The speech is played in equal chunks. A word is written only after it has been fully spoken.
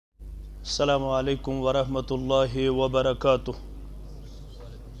السلام عليكم ورحمة الله وبركاته.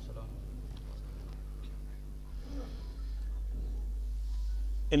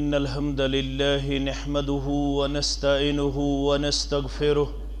 إن الحمد لله نحمده ونستعينه ونستغفره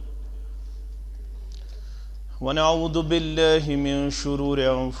ونعوذ بالله من شرور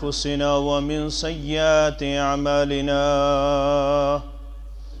أنفسنا ومن سيئات أعمالنا.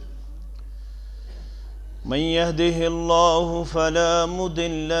 من يهده الله فلا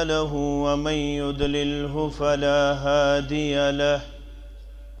مضل له ومن يضلله فلا هادي له.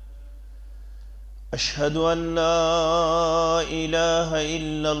 أشهد أن لا إله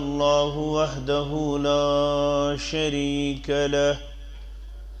إلا الله وحده لا شريك له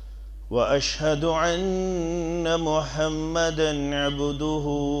وأشهد أن محمدا عبده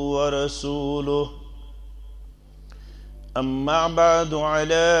ورسوله. أما بعد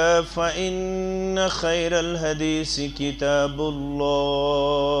فإن خير الحديث كتاب الله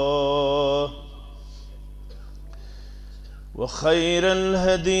وخير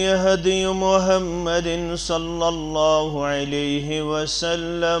الهدي هدي محمد صلى الله عليه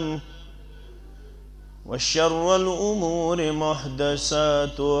وسلم وشر الأمور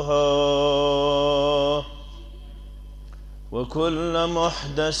محدثاتها وكل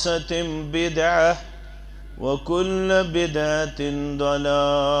محدثة بدعة وكل بدعة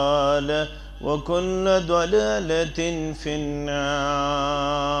ضلالة وكل ضلالة في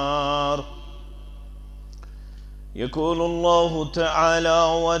النار. يقول الله تعالى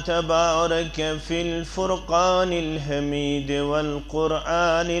وتبارك في الفرقان الحميد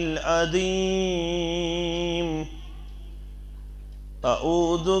والقرآن العظيم: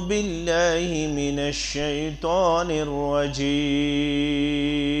 أعوذ بالله من الشيطان الرجيم.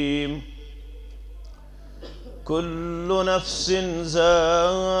 كل نفس ذائقة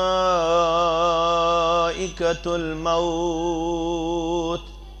الموت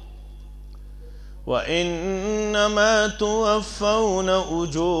وإنما توفون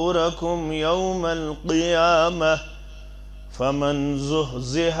أجوركم يوم القيامة فمن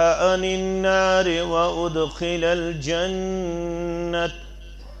زحزح عن النار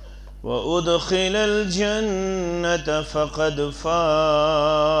وأدخل الجنة فقد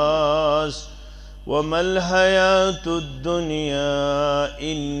فاز وما الحياة الدنيا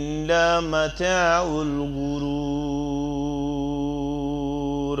إلا متاع الغرور.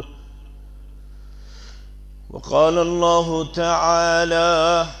 وقال الله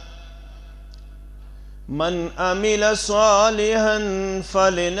تعالى: من عمل صالحا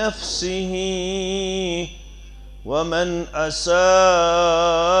فلنفسه ومن أساء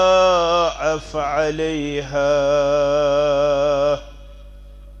فعليها.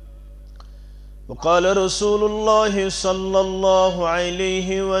 وقال رسول الله صلى الله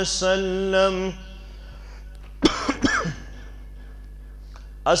عليه وسلم: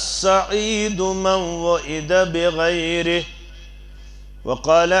 السعيد من وئد بغيره.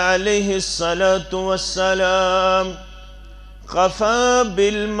 وقال عليه الصلاة والسلام: خفى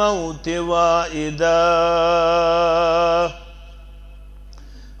بالموت وائدا.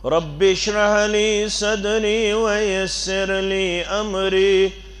 رب اشرح لي صدري ويسر لي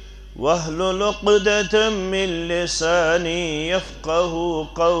أمري واحلل عقدة من لساني يفقه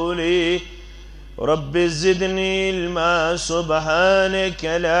قولي. رب زدني علما سبحانك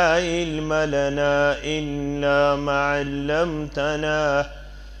لا علم لنا إلا ما علمتنا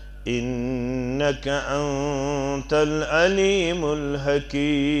إنك أنت العليم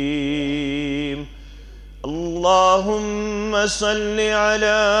الحكيم. اللهم صل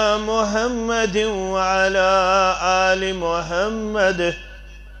على محمد وعلى آل محمد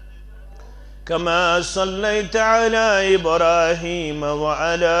كما صليت على إبراهيم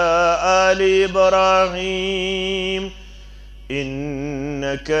وعلى آل إبراهيم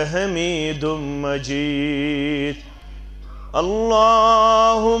إنك حميد مجيد.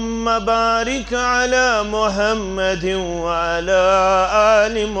 اللهم بارك على محمد وعلى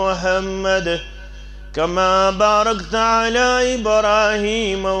آل محمد كما باركت على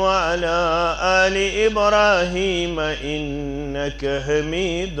إبراهيم وعلى آل إبراهيم إنك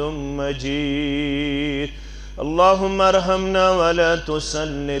حميد مجيد. اللهم ارحمنا ولا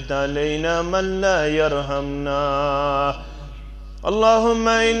تسلط علينا من لا يرحمنا. اللهم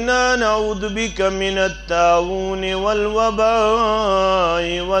إنا نعوذ بك من الطاعون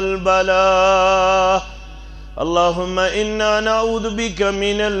والوباء والبلاء. اللهم إنا نعوذ بك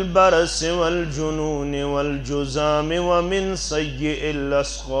من البرص والجنون والجذام ومن سيء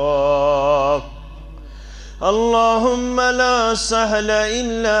الأسقام. اللهم لا سهل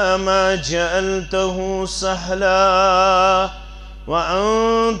إلا ما جعلته سهلا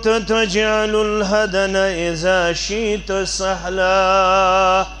وأنت تجعل الهدن إذا شئت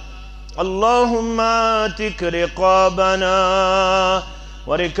سهلا. اللهم اعتق رقابنا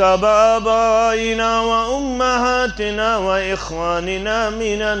ورقاب آبائنا وأمهاتنا وإخواننا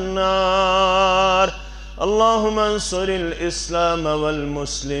من النار. اللهم انصر الإسلام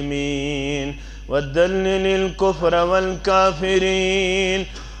والمسلمين وذلل الكفر والكافرين.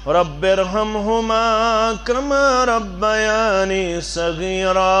 رب ارحمهما كما ربياني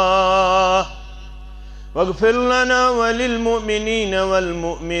صغيرا. واغفر لنا وللمؤمنين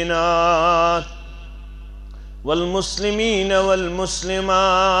والمؤمنات والمسلمين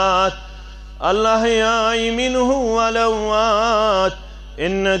والمسلمات الأحياء منهم والأموات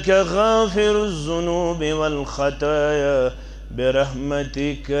إنك غافر الذنوب والخطايا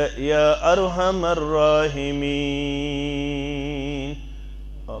برحمتك يا أرحم الراحمين.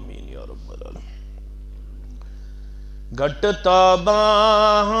 آمين يا رب العالمين.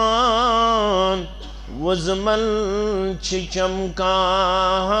 گھٹتابان وزمل چمکان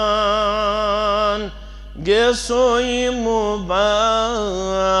گیسوئی مبارک.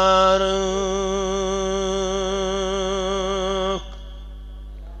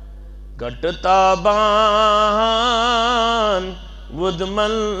 گھٹتابان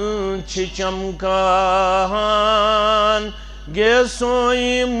وزمل چمکان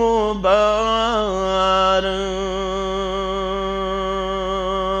گیسوئی مبارک.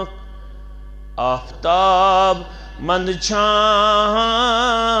 آفتاب مند چھان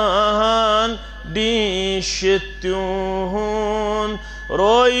دیشتیون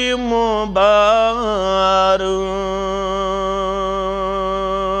روئی مبارک.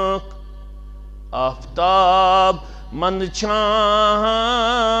 آفتاب مند چھان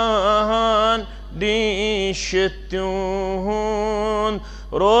دیشتیون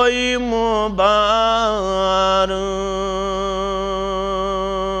روئی مبارک.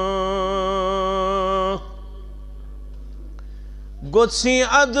 گوتسی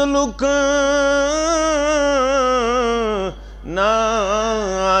عدلک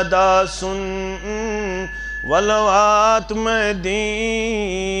ناداسن ولوات مدینس.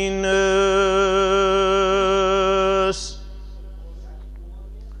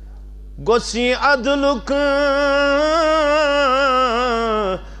 گوتسی عدلک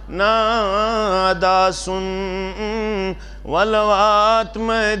ناداسن ولوات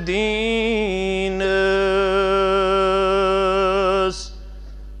مدینس.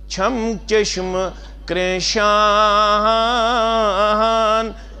 چھم چشم کریشان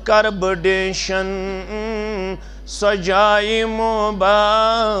کرب ڈیشن سجائی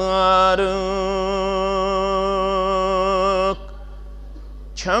مبارک.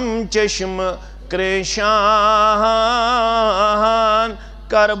 چھم چشم کریشان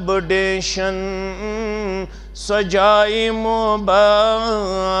کرب ڈیشن سجائی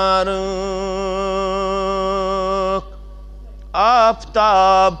مبارک.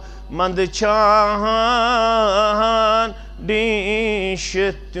 آفتاب مند چھان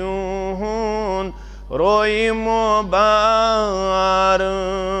دیشتیون روئی مبارک.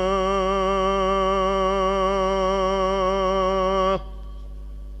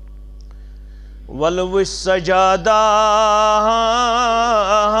 ولو سجادہ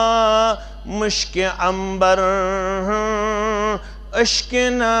مشک عنبر اشک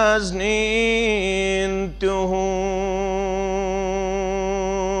نازنین تہون.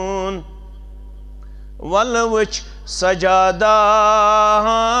 ولوچ سجادہ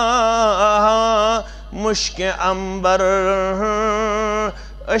مشک عنبر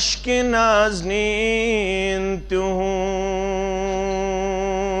اشک نازنین تہون.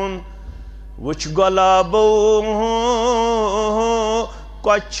 وچ گلابو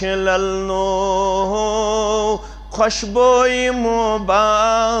کچھ للنو خوشبوئی مبارک.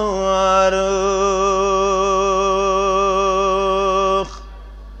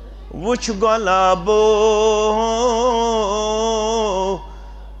 وچ گلابو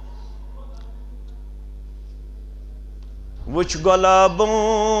وچ گلابو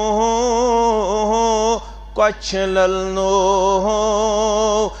کچھ للنو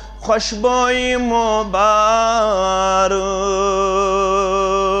خوشبوئی مبارک.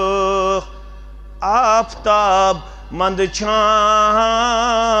 آفتاب مند چھان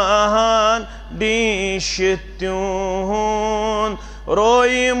دیشتیون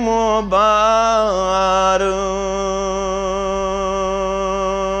روئی مبارک.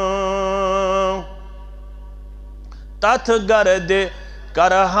 تتھ گرد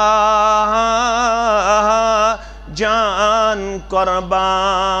کرہا جان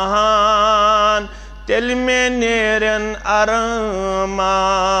قربان تیل میں نیرن ارمان.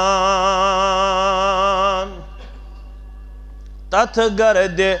 تتھ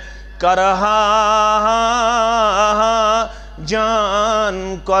گرد کرہا جان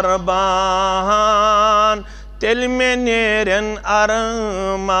گژھن قربان تیل میں نیرن ارمان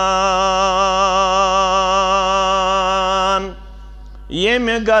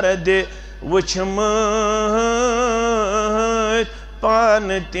ییٚمہِ گرد وٕچھمٕتۍ پان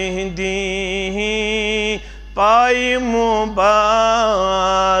تِہنٛدی پایہِ مُبارک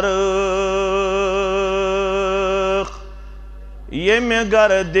ییٚمہِ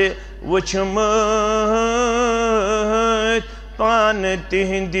گرد وٕچھمٕتۍ پان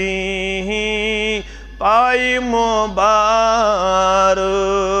تِہنٛدی پایہِ مُبارک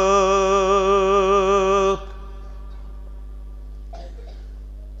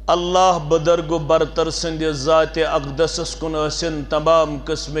اللہ بدرگ و برتر سند ذات اقدسس کن ٲسِن تمام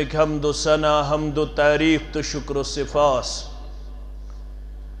قسمک حمد و ثنا حمد و تعریف تو شکر و صفاس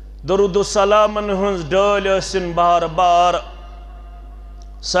درود و سلامن ہنز ڈال ٲسِن بار بار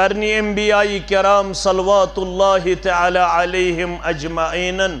سارنی انبیاء کرام صلوات اللہ تعالی علیہم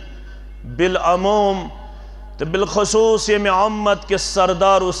اجمعین بالعموم تو بالخصوص یمی امت کے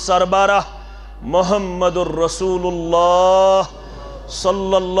سردار و سربراہ محمد الرسول اللہ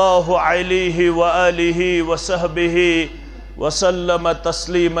صلی اللہ علیہ وآلہ وصحبہ وسلم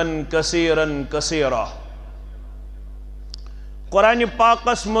تسلیما کثیرا کثیرا قرآن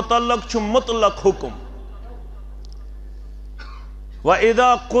پاکس متعلق چھو مطلق حکم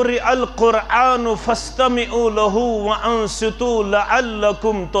وَإِذَا قُرِئَ الْقُرْآنُ فَاسْتَمِعُوا لَهُ وَأَنصِتُوا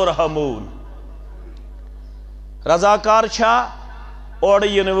لَعَلَّكُمْ تُرْحَمُونَ رضاکار چھا اور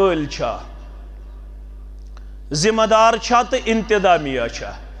ینویل چھا ذمہ دار چھا تو انتظامیہ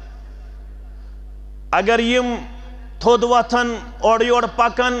چھا اگر یم تھود وطن اور یور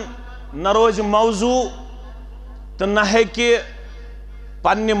پکن نہ روز موضوع تو نہ ہے کہ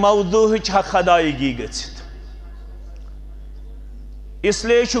پنی موضوع چھا خدائیگی گژھت اس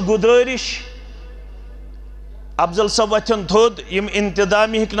لیے چھو گزارش افضل صاحب وطن تھود یم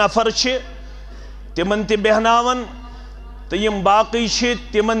انتظامی ہک نفر چھے تمن تی بہناون تو یم باقی چھے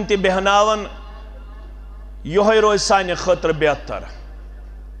تمن تی بہناون یہ روز سانہ خطر بہتر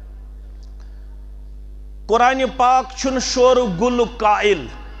قرآن پاک چھن شور گل قائل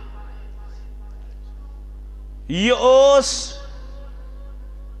یہ اوس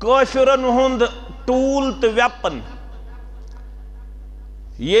کافرن ہند ٹول تو ویپن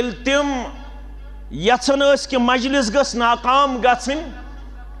یل تم یژھن اس کہ مجلس گس ناکام گژھن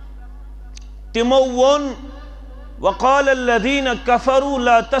تمو وون وقال الذين كفروا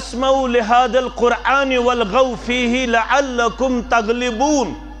لا تسمعوا لهذا القرآن والغوا فيه لعلكم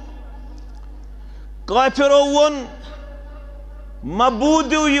تغلبون کافرو وون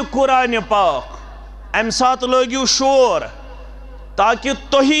مبودیو یہ قرآن پاک ام سات لوگیو شور تاکہ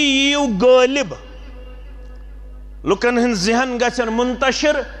توہی ییو غالب لکن ہن ذہن گژھن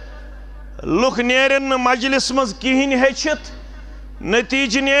منتشر لک نیرن مجلس مز کہین ہیچت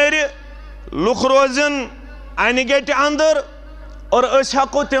نتیج نیر لک روزن آئینی گیٹ اندر اور اس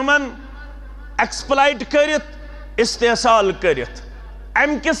حقو تمن ایکسپلائٹ کرت استحصال کرت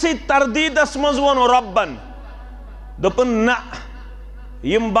ام کسی تردید اسمز ون ربن دپن نا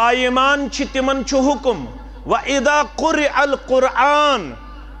یم بائیمان چھ تمن چھ حکم وَإِذَا قُرِئَ الْقُرْآنِ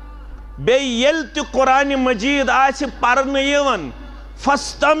بے یلت قرآن مجید آسی پرن یون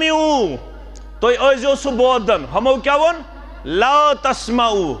فَاسْتَمِعُوا تو ایزو سو بودن ہمو کیا ون لا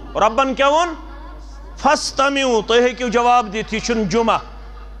تسمعوا ربن کیا ون فَاسْتَمِعُوا تو یہ کیوں جواب دی تھی چن جمعہ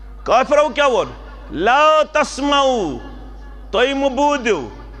کافرو کیا ون لا تسمعوا تو یہ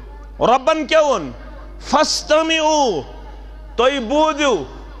مبودیو ربن کیا ون فَاسْتَمِعُوا تو یہ بودیو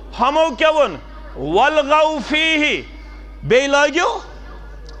ہمو کیا ون وَالْغَوْ فِيهِ بے لاگیو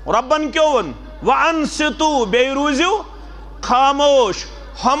ربن کیا ون وَأَنصِتُوا بے روزیو خاموش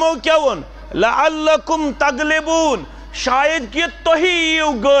ہمو کیا ون لَعَلَّكُمْ تَغْلِبُونَ شاید کہ توہی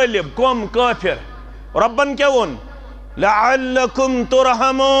یو غالب قوم کافر ربن کیا ون لَعَلَّكُمْ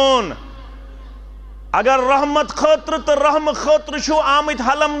تُرْحَمُونَ اگر رحمت خاطر تو رحم خاطر چھو آمد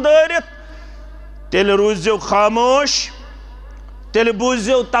حلم دارت تیل روزیو خاموش تیل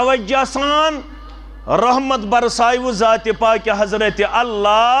بوزیو توجہ سان رحمت برسائیو ذات پاک حضرت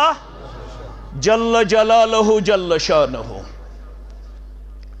اللہ جل جلالہ جل شانہ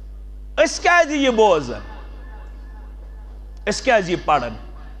اس کیا ہے یہ بوزن اس کیا ہے یہ پڑھن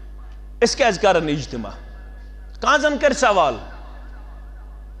اس کیا ہے کرن اجتماع کہاں زن کر سوال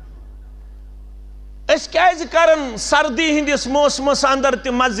اس کیا ہے کرن سردی ہندس موسمس اندر تی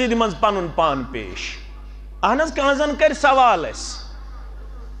مسجد منز پنن پان پیش اہنز کہاں زن کر سوال اس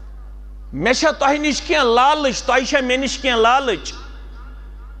میں چھا توہی نش کیا لالچ توہی چھا میں نش کیا لالچ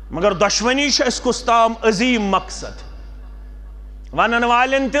مگر دشمنی چھا اس کو ستام عظیم مقصد ونن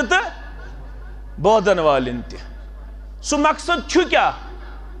والن تی تا بودن والن تی سو مقصد چھو کیا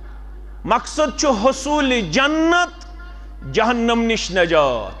مقصد چھو حصول جنت جہنم نش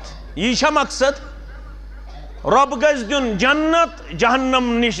نجات یہ چھا مقصد رب گز دیون جنت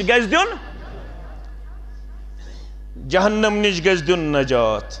جہنم نش گز دیون جہنم نش گز دیون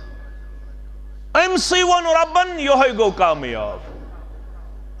نجات ام سی ون ربن یہ گو کامیاب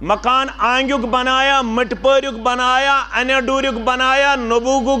مکان آنگیک بنایا مٹ پوریک بنایا انہ ڈوریک بنایا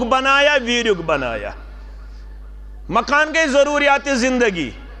نبوگک بنایا ویریک بنایا مکان گئی ضروریات زندگی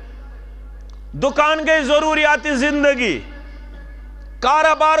دکان گئی ضروریات زندگی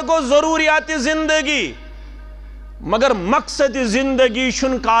کاروبار کو ضروریات زندگی مگر مقصد زندگی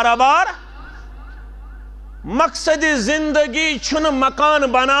چھن کاروبار مقصد زندگی چھن مکان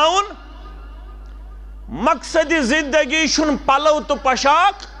بناون مقصد زندگی چھن پلو تو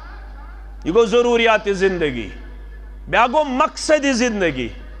پشاک یہ گو ضروریات زندگی بیا گو مقصد زندگی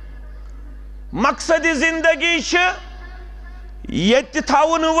مقصد زندگی چھ یت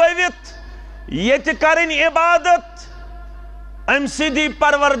تھاون وویت یت کرن عبادت ام سیدھی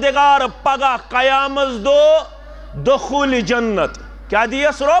پروردگار پگہ قیامت دو دخول جنت کیا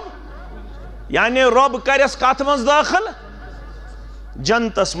دیس رب یعنی رب کرس کت مز داخل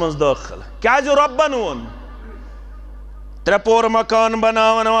جنتس مز داخل کیا جو ربن ون ترے پور مکان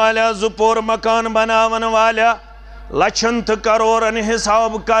بناون والا زو پور مکان بناون والا لچھن تہ کرورن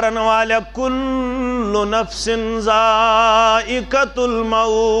حساب کرن والا کل نفس ذائقۃ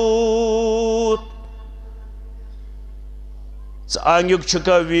الموت آنگیک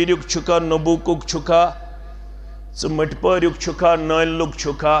چھکا ویریک چھکا نبوکک چھکا مٹ پوریک چھکا نالک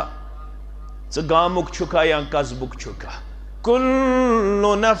چھکا گامک چھکا یا قصبک چھکا کل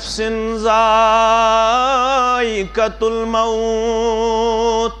نفس ذائقۃ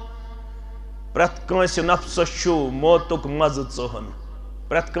الموت پرت کنس نفسس چھو موتک مز ژہن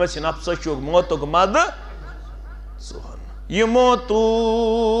پرت کنس نفسس چھو موتک مد ژہن یہ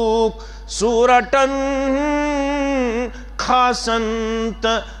موتک صورتن خاصن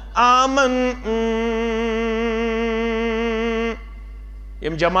تہ آمن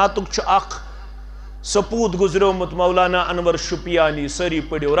یم جماعتک چھو اخ سپود گزریومت مولانا انور شپیانی سری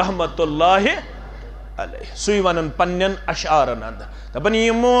پڑھو رحمت اللہ علیہ سوی ونن پنن اشعارن اند دپن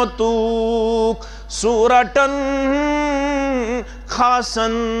یہ موتوک صورتن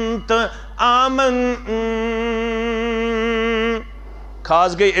خاصن آمن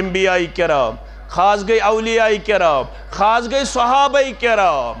خاص گئی انبیاء کرام خاص گئی اولیاء کرام خاص گئی صحابہ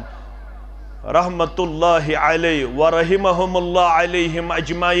کرام رحمت اللہ علیہ ورحمہم اللہ علیہم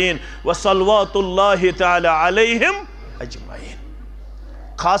اجمعین وصلوات اللہ تعالی علیہم اجمعین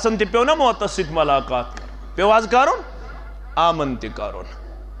خاصن تی پیو نا موتس ست ملاقات کر پیو آز کارون آمن تی کارون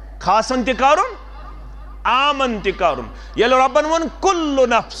خاصن تی کارون آمن تی کارون یلو ربن ون کل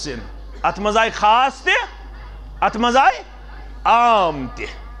نفسن اتمزائی خاص تی اتمزائی عام تی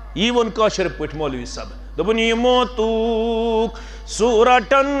یہ ون کاشر پوٹ مولوی صاحب دبن یہ موتوک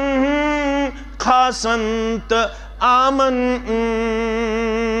صورتن خاصنت آمن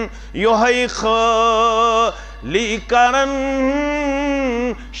یوہی خلی کرن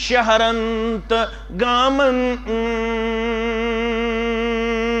شہرنت گامن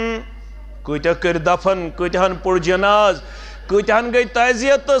کوئیتہ کر دفن کوئیتہن پڑ جناز کوئیتہن گئی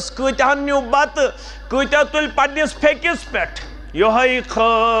تعزیتس کوئیتہن نیو بات کوئیتہ تل پڑنیس پھیکس پیٹ یوہی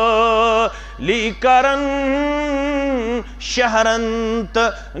خلی کرن شہرنت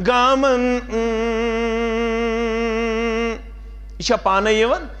گامن یہ پانے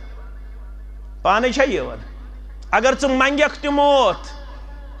یون پانے چھا یون اگر ژٕ منگیکھ تہِ موت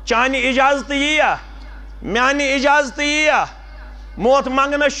چانہِ اجازت ییا میانہِ اجازت ییا موت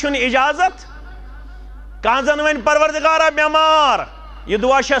منگنس چھُنہٕ اجازت کانٛہہ زن وۄنۍ پروردگارا بیمار یہ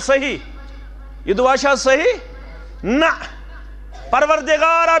دعا چھا صحیح یہ دعا چھا صحیح نہ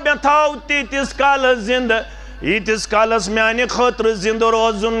پروردگارا مے تھاو تیٖتِس کالس زندٕ ییٖتِس کالس میانہِ خٲطرٕ زندٕ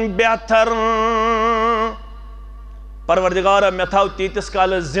روزُن بہتر پروردگارا مے تھاو تیٖتِس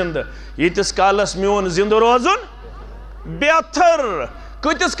کالس زندٕ ییٖتِس کالس میون زندٕ روزُن بہتر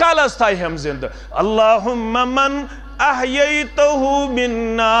کۭتِس کالس تھایم زندٕ اللہم من احییتہو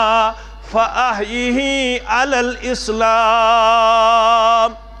منا فاحیہی علی الاسلام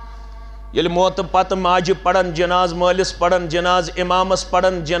یل موت پتہ ماجہ پڑن جناز مالس پڑن جناز امامس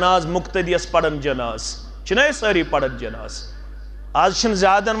پڑن جناز مقتدیس پڑن جناز چھنا ساری پڑن جناز آج چھن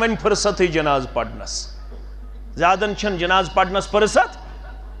زیادن ون فرصت جناز پڑنس زیادن چھن جناز پڑنس فرصت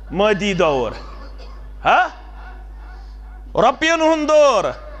مادی دور ہاں رپین ہن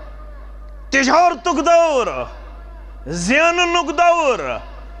دور تجارتک دور زیننک دور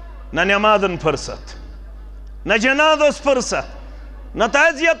نہ نمازن فرصت نہ جنازس فرصت نہ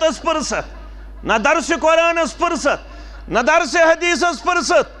تعزیتس فرصت نہ درس قرآنس فرصت نہ درس حدیث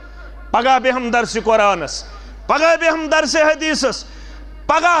فرصت پگہ بے ہم درس قرآنس پگہ بے ہم درس حدیثس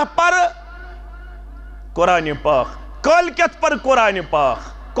پگہ پر قرآن پاک کالکت پر قرآن پاک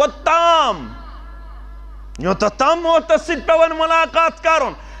کوتام یوتام ووتس ست پیون ملاقات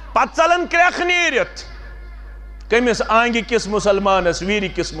کرن پت چلن کرخ نیرت کمس آنگی کس مسلمانس ویری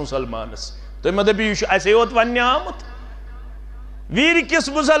کس مسلمانس تو مے دپیو یہ اسے یوت وننہ آمت ویری کس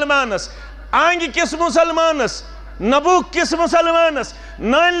مسلمانس آنگی کس مسلمانس نبوک کس مسلمانس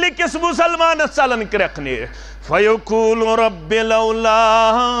نانلی کس مسلمانس چلن کرخ نیر فیقول رب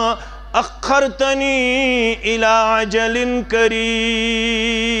لولا اخرتنی الى عجل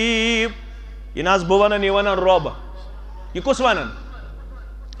قریب یہ ناز بو ونن یہ ونن روب یہ کس ونن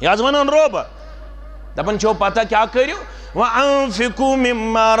یہ آز ونن روب دپن چھو پتہ کیا کریو وَأَنفِقُوا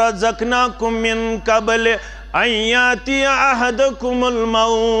مِمَّا رَزَقْنَاكُم مِّن قَبْلِ أَن يَأْتِيَ أَحَدَكُمُ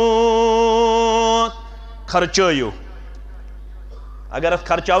الْمَوْتُ خرچائیو اگر ات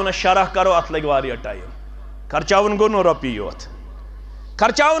خرچاؤن شرح کرو ات لگ واریا ٹائم خرچاؤن گو نو رپی یوت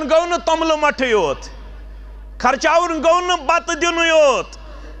خرچاؤن گو نو تمل مٹھ یوت خرچاؤن گو نو بات دن یوت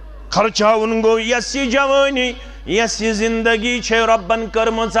خرچاؤن گو یسی جوانی یسی زندگی چھے ربن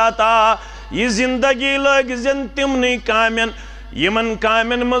کرمز عطا یہ زندگی لگ زن تمنی کامن یمن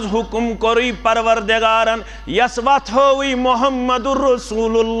کامن مز حکم کوری پروردگارن یس وات ہوئی محمد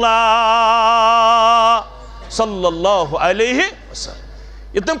رسول اللہ صلی اللہ علیہ وسلم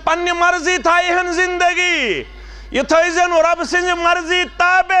یہ تم پنی مرضی تھائی ہن زندگی یہ تھائی زن رب سنج مرضی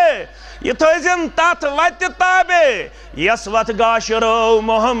تابے یہ تھائی زن تات وات تابے یس وات گاشرو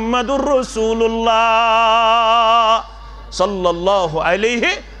محمد رسول اللہ صلی اللہ علیہ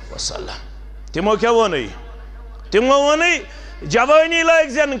وسلم تمو کیا ونی تمو ونی جوانی لگ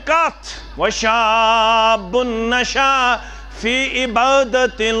زن کات وشاب نشا فی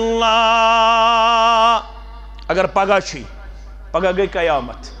عبادت اللہ اگر پگہ چھی پگہ گئی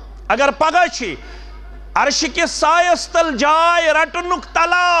قیامت اگر پگہ چھی عرش کے سایس تل جائے رٹنک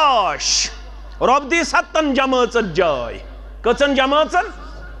تلاش رب دی ستن جماعتن جائے کچن جماعتن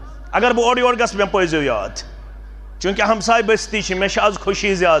اگر بہ اوڑی اوڑ گس میں پوزیو یاد چونکہ ہمسائے بستی چھ میں آز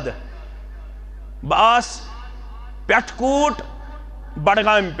خوشی زیادہ باس پیٹھ کوٹ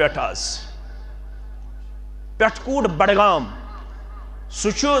بڑگام پیٹھ آز پیٹھ کوٹ بڑگام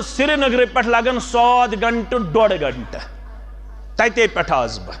سوچو سری نگر پیٹھ لگن 100 گھنٹہ 1.5 گھنٹہ تیتے پیٹھ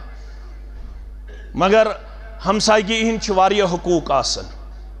آز با مگر ہمسائیگی ہن چھ واریہ حقوق آسن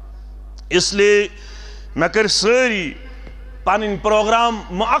اس لیے میں کر ساری پانین پروگرام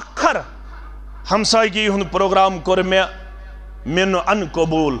مؤخر ہمسائیگی ہن پروگرام کر میں من ان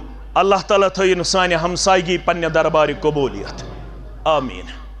قبول اللہ تعالیٰ تھوین سانی ہمسائیگی پنہ درباری قبولیت آمین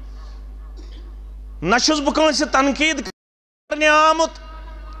نشوز بکن سے تنقید کرنے آمد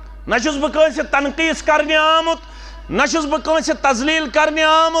نشوز بکن سے تنقیص کرنے آمد نشوز بکن سے تذلیل کرنے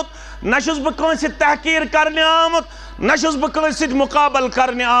آمد نشوز بکن سے تحقیر کرنے آمد نشوز بکن سے مقابل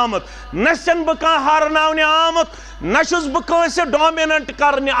کرنے آمد نشن بکن ہارناونے آمد نشوز بکن سے ڈومیننٹ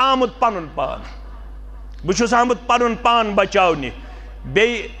کرنے آمد پانن پان بچوز آمد پانن پان بچاؤنی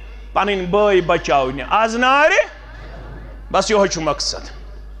بے پانن بائی بچاؤنی آز ناری بس یہ چھو مقصد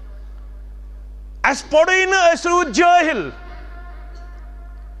اس پڑی نا اس رود جاہل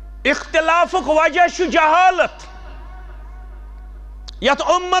اختلافک وجہ شو جہالت یت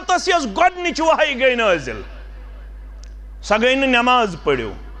امت اس یس گۄڈنِچ وحی گئی نازل سا گئی نا نماز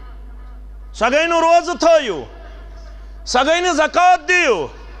پڑھو سا گئی نا روز تھایو سا گئی نا زکاة دیو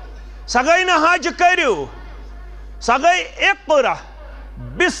سا گئی نا حج کریو سا گئی اقرا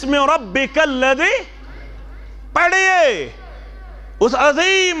بسم ربک الذی پڑھئے اس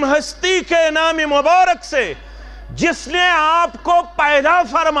عظیم ہستی کے نام مبارک سے جس نے آپ کو پیدا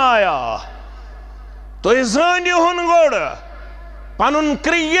فرمایا تو ازانی ہنگوڑ پانن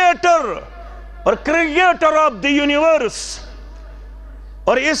کریٹر اور کریٹر آف دی یونیورس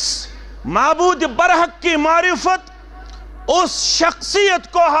اور اس معبود برحق کی معرفت اس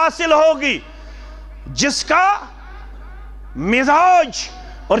شخصیت کو حاصل ہوگی جس کا مزاج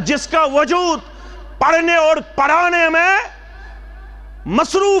اور جس کا وجود پڑھنے اور پڑھانے میں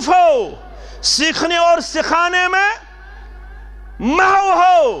مصروف ہو سیکھنے اور سکھانے میں محو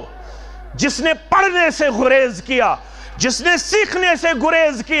ہو جس نے پڑھنے سے گریز کیا جس نے سیکھنے سے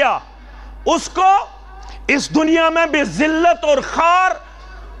گریز کیا اس کو اس دنیا میں بھی ذلت اور خار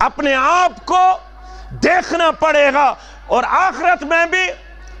اپنے آپ کو دیکھنا پڑے گا اور آخرت میں بھی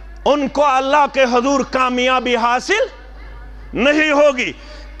ان کو اللہ کے حضور کامیابی حاصل نہیں ہوگی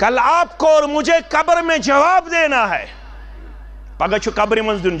کل آپ کو اور مجھے قبر میں جواب دینا ہے پگہ چھو قبر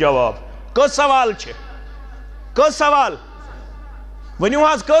منز دن جواب کس سوال چھے کس سوال ونیو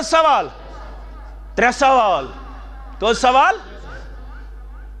آز کس سوال 3 سوال کس سوال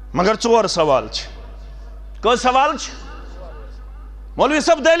مگر 4 سوال کس سوال مولوی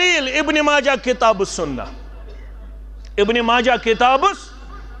صاحب دلیل ابن ماجہ کتاب السنہ ابن ماجہ کتاب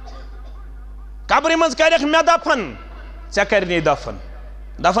قبر مز کرک میں دفن ژے کرنی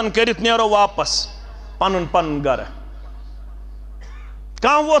دفن کرت نیرو واپس پنن پنن گھر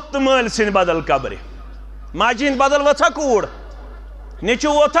کان ووت مل سن بدل قبر ماجہ ہند بدل وتھا کوڑ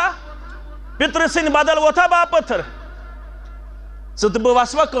نیچو ووتھا پتر سن بدل ووتھا با پتھر ژٕ تہٕ بہٕ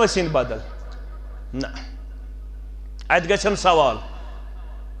وسوا کٲنٛسہِ ہٕنٛدۍ بدل نہ اتہِ گژھن سوال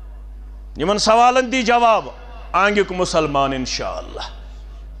یمن سوالن دی جواب آنگیُک مسلمان انشاءاللہ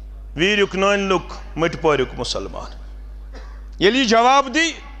ویریُک نٲنۍ مٹہِ پوریُک مسلمان ییٚلہِ یہِ جواب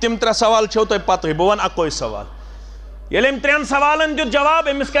دی تِم 3 سوال چھو تۄہہِ پتہٕ بہٕ وَنہٕ اکوے سوال ییٚلہِ أمۍ 3 سوالن دیُت جواب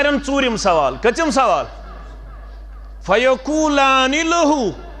أمِس کرن 4ِم سوال کٔژِم سوال فَيَقُولَانِ لَهُ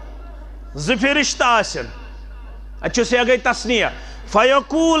 2 فرشتہٕ آسن اَتہِ چھُ سیٚگے تسنیہ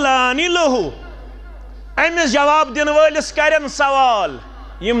فَيَقُولَانِ لَهُ أمِس جواب دِنہٕ وٲلِس کرن سوال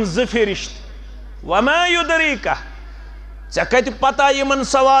یِم 2 فرشتہٕ وَمَا يُدْرِيكَ ژےٚ کتہِ پتہ یِمن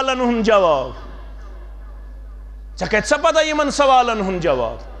سوالن ہُنٛد جواب ژےٚ کتہِ سا پتہ یِمن سوالن ہُنٛد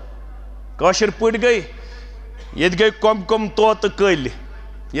جواب کٲشِر پٲٹھۍ گٔے ییٚتہِ گٔے کوٚم طوطہٕ کٔلۍ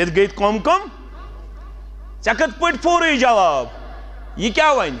ییٚتہِ گٔے کوٚم ژےٚ کِتھ پٲٹھۍ پوٗرٕے جواب یہِ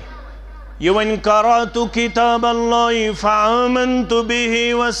کیٛاہ وَنہِ یہ وَنہِ قرأتُ کِتاب اللہِ فآمنتُ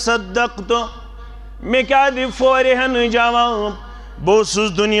بِهِ وصدقتُ مےٚ کیٛاہ دِ فورِہن جواب بہٕ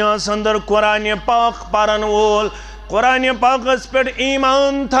اوسُس دُنیاہس انٛدر قرآنِ پاک پرن وول قرآنِ پاکس پٮ۪ٹھ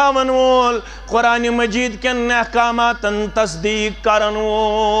ایٖمان تھاون وول قرآنِ مجیٖد کٮ۪ن احکاماتن تصدیٖق کرن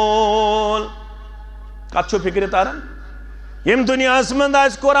وول کتھ چھُ فکرِ تران ییٚمۍ دُنیاہس منٛز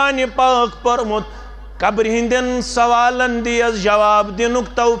آسہِ قرآنِ پاک پوٚرمُت قبرِ ہٕنٛدٮ۪ن سوالن دِیس جواب دِنُک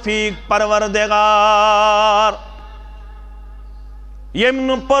توفیٖق پروردگار ییٚمۍ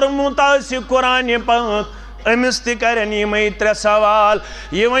نہٕ پوٚرمُت آسہِ قرآنِ پاک أمِس تہِ کرن یِمے 3 سوال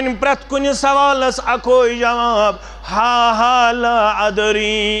یہِ وَنہِ پرٛٮ۪تھ کُنہِ سوالس اکوے جواب ہا لا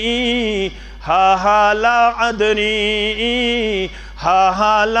ادری ہا لا ادری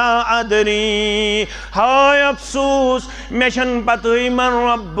ہا لا ادری ہائے افسوس مےٚ چھَنہٕ پتہٕے من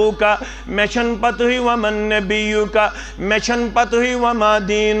ربُکا مےٚ چھَنہٕ پتہٕے ومن نبیُکا مےٚ چھَنہٕ پتہٕے وما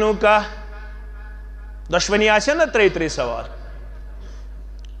دیٖنُکا دۄشوٕنی آسن نا 3 سوال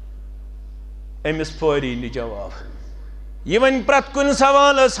أمِس پھوری نہٕ جواب یہِ وَنہِ پرٛٮ۪تھ کُنہِ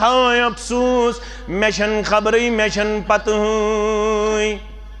سوالس ہائے افسوس مےٚ چھَنہٕ خبرٕے مےٚ چھَنہٕ پتہٕے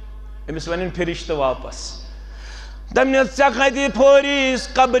أمِس وَنن فرشتہٕ واپس دَپنَس ژےٚ کَتہِ پھوریٖس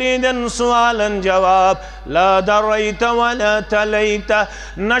قبرِ ہٕنٛدٮ۪ن سوالن جواب لا دریت ولا تلیت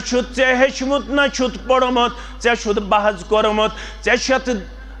نہ چھُتھ ژےٚ ہیٚچھمُت نہ چھُتھ پوٚرمُت ژےٚ چھُتھ بحث کوٚرمُت ژےٚ چھَتھ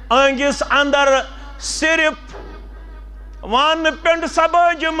آنٛگِس انٛدر صرف وانہٕ پٮ۪نٛڈ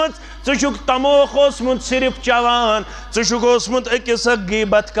سبٲجمٕژ ژٕ چھُکھ تموکھ اوسمُت صرف چٮ۪وان ژٕ چھُکھ اوسمُت أکِس اکھ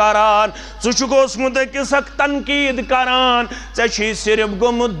غیٖبت کران ژٕ چھُکھ اوسمُت أکِس اکھ تنقیٖد کران ژےٚ چھُے صرف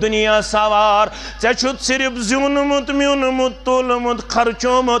گوٚمُت دُنیا سوار ژےٚ چھُتھ صرف زیوٗنمُت میوٗنمُت تُلمُت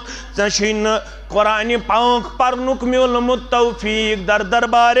خرچومُت ژےٚ چھُے نہٕ قرآنِ پاک پرنُک میوٗلمُت توفیٖق در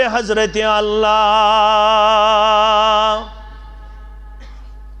دربارِ حضرتِ اللہ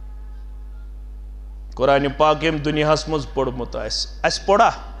قرآنِ پاک ییٚمۍ دُنیاہس منٛز پوٚرمُت آسہِ اَسہِ پوٚرا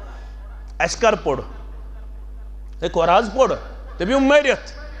اَسہِ کر پوٚر ہے کوٚر حظ پوٚر دٔپِو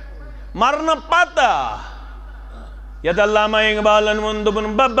مٔرِتھ مرنہٕ پتہٕ یَتھ علامہ اقبالن ووٚن دوٚپُن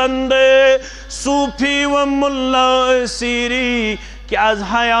ببندے صوٗفی و مُلا أسیٖری کہ از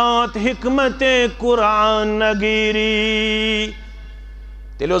حیات حکمت قرآن نگیری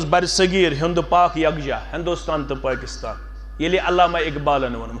تیٚلہِ اوس بر صغیٖر ہِنٛد پاک یکجا ہندوستان تہٕ پٲکِستان ییٚلہِ علامہ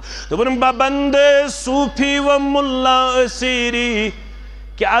اقبالن ووٚنمُت دوٚپُن ببندے صوٗفی و مُلا أسیٖری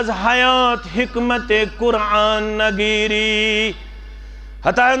کہ از حیات حکمت قرآن نگیری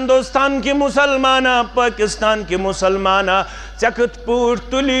ہتا ہندوستان کی مسلمانہ پاکستان کی مسلمانہ ژےٚ کِتھ پٲٹھۍ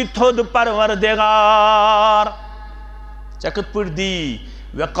تُلی تھوٚد پروردگار ژےٚ کِتھ پٲٹھۍ دی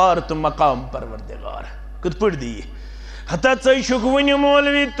وقار تہٕ مقام پروردگار کِتھ پٲٹھۍ دی ہتا ژٕے چھُکھ وُنہِ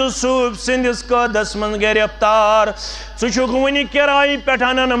مولوی تہٕ صوٗب سٕنٛدِس قٲدس منٛز گرفتار ژٕ چھُکھ وُنہِ کِرایہِ پٮ۪ٹھ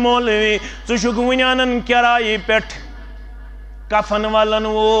انان مولوی ژٕ چھُکھ وُنہِ انان کِرایہِ پٮ۪ٹھ کفن والن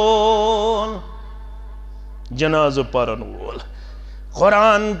وول جنازٕ پرن وول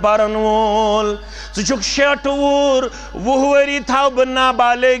قرآن پرن وول ژٕ چھُکھ 60 وُہُر 20 ؤری تھاو بہٕ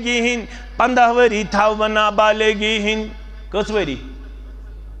نابالغی ہِنٛدۍ 15 ؤری تھاو بہٕ نابالغی ہِنٛدۍ کٔژ ؤری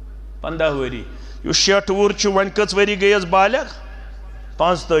 15 ؤری یُس 60 وُہُر چھُ وۄنۍ کٔژ ؤری گٔیَس بالغ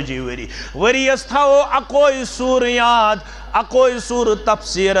پانٛژتٲجی ؤری ؤریَس تھاوو اَکوے سوٗر یاد اَکوے سوٗر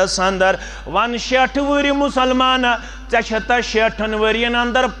تفسیٖرس انٛدر وَن 60 ؤری مُسلمانا ژےٚ چھےٚ 60 ؤرین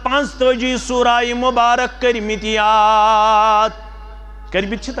انٛدر 45 سوٗرایہِ مُبارک کٔرمٕتۍ یاد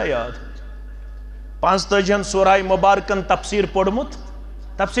کٔرمٕتۍ چھِ تۄہہِ یاد 45 سوٗرایہِ مُبارکن تفسیٖر پوٚرمُت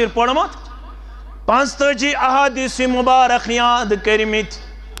 45 احادیٖث مُبارک یاد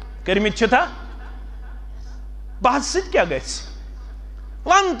کٔرمٕتۍ چھِتھا بحث سۭتۍ کیٛاہ گژھِ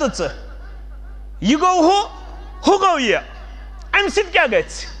وَن تہٕ ژٕ یہِ گوٚو ہُہ گوٚو یہِ اَمہِ سۭتۍ کیٛاہ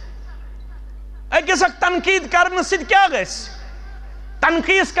گژھِ أکِس اکھ تنقیٖد کرنہٕ سۭتۍ کیٛاہ گژھِ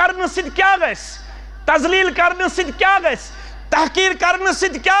تنقیٖد کرنہٕ سۭتۍ کیٛاہ گژھِ تزلیٖل کرنہٕ سۭتۍ کیٛاہ گژھِ تحقیٖر کرنہٕ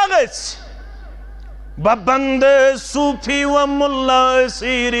سۭتۍ کیٛاہ گژھِ ببند صوفی و ملا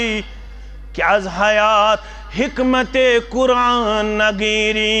سیری کہ از حیات حکمت قرآن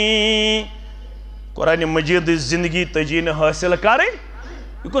نگیری قرآن مجید زندگی تجین حاصل کریں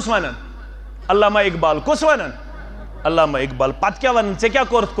یہ کس ونن علامہ اقبال کس ونن علامہ اقبال پت کیا ونن سے کیا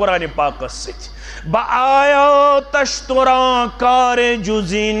کورت قرآن پاک سچ با آیا تشترا کار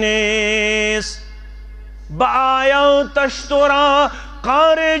جزینیس با آیا تشترا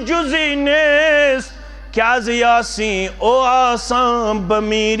کار جزینیس کیا زیاسی او آسان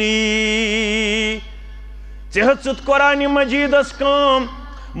بمیری چہت قرآن مجید اس کام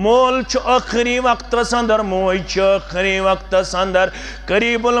مول چھ آخری وقت سندر موئی چھ آخری وقت سندر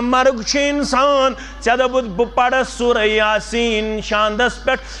قریب المرگ چھ انسان چیدہ بود بپڑا سورہ یاسین شاندس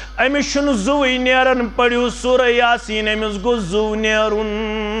پیٹ امیشن زوی نیرن پڑیو سورہ یاسین امیس گو زو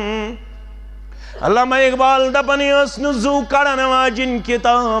نیرن علامہ اقبال دپن یسن زو کڑن واجن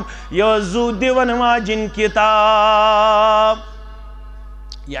کتاب یا زو دیون واجن کتاب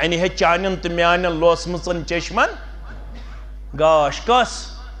یعنی ہے چانن تو میانن لوسمسن چشمن گاش کس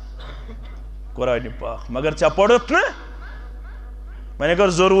قرآن پاک مگر ژےٚ پوٚرُتھ نہٕ وۄنۍ اگر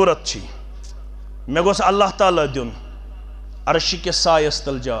ضروٗرت چھی مےٚ گوٚژھ اللہ تعالیٰ دیُن عرشہِ کِس سایس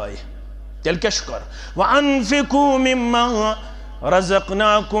تل جاے تیٚلہِ کیٛاہ چھُ کَرُن وَأَنفِقوٗ مِمَّا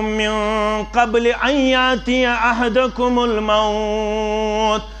رَزَقْنَاكُم مِّن قَبْلِ أَن يَأْتِيَ أَحَدَكُمُ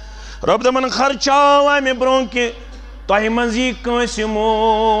الْمَوْتُ رۄب دَپان خرچاو اَمہِ برٛونٛہہ کہِ تۄہہِ منٛز یی کٲنٛسہِ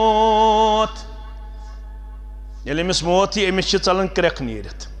موت ییٚلہِ أمِس موت یی أمِس چھِ ژلان کرٛٮ۪کھ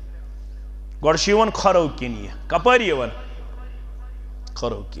نیٖرِتھ گۄڈٕ چھُ یِوان کھۄرو کِنۍ یہِ کپٲرۍ یِوان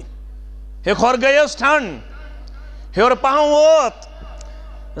کھۄرو کِنۍ ہے کھۄر گٔیَس ٹھنٛڈ ہیوٚر پہم ووت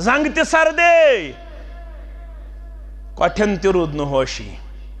زنٛگہٕ تہِ سردے کۄٹھٮ۪ن تہِ روٗد نہٕ ہوشی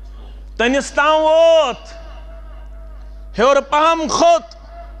تٔنِس تام ووت ہیوٚر پہم کھوٚت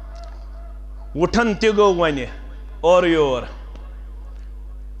وُٹھن تہِ گوٚو وۄنہِ اورٕ یور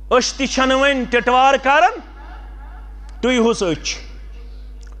أچھ تہِ چھَنہٕ وۄنۍ ٹِٹوار کران ٹُیہُس أچھ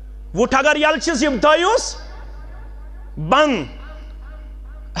وُٹھ اگر یلہٕ چھِس یِم تھٲیہُس بنٛد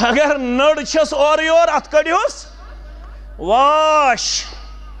اگر نٔر چھَس اورٕ یور اتھ کٔڑہُس واش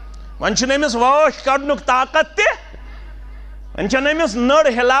وۄنۍ چھُنہٕ أمِس واش کڑنُک طاقت تہِ وۄنۍ چھَنہٕ أمِس نٔر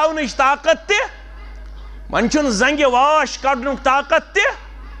ہِلاونٕچ طاقت تہِ وۄنۍ چھُنہٕ زنٛگہِ واش کڑنُک طاقت تہِ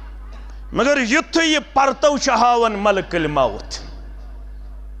مگر یُتھُے یہِ پرتو چھُ ہاوان ملک الموت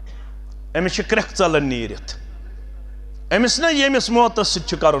أمِس چھِ کرٛٮ۪کھ ژلان نیٖرِتھ أمِس نا ییٚمِس موتس سۭتۍ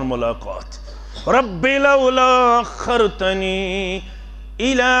چھُ کرُن مُلاقات ربِ لولا أخرتنی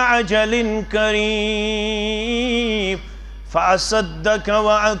إلى أجل قريب فأصدق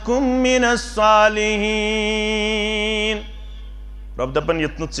وأكن من الصالحين رب دپان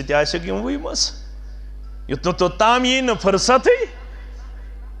یتنہٕ ژٕ تہِ آسٮ۪کھ یِموٕے منٛز یتنہٕ توٚتام یی نہٕ فرصتٕے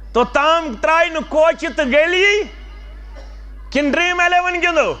توٚتام ترٛایہِ نہٕ کوچہِ تہٕ گلی کِنہٕ ڈرٛیٖم 11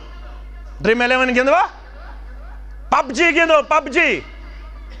 گِنٛدو ڈرٛیٖم 11 گِنٛدوا پب جی گِنٛدو پب جی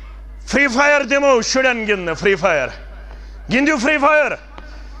فری فایر دِمو شُرٮ۪ن گِنٛدنہٕ free fire گِنٛدِو free fire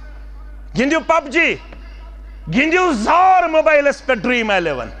گِنٛدِو pub جی گِنٛدِو زار موبایلس پٮ۪ٹھ ڈرٛیٖم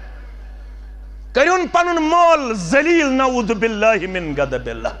 11 کٔرِہُن پنُن مول ذلیٖل نعوذ باللہ من غضب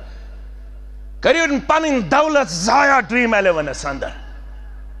اللہ کٔرِہُن پنٕنۍ دولت ضایع ڈرٛیٖم 11 انٛدر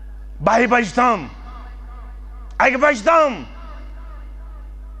 12 بجہِ تام 1 بجہِ تام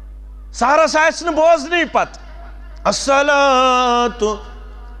سہرس آسہِ نہٕ بوزنٕے پتہٕ الصلاة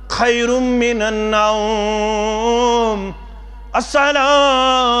خیر من النوم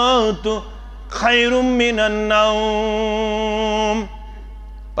الصلاة خیر من النوم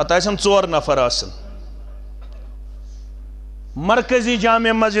پتہ آسن 4 نفر آسن مرکزی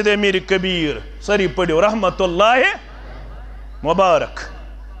جامع مسجد امیر کبیر ساری پڑھو رحمت اللہ مبارک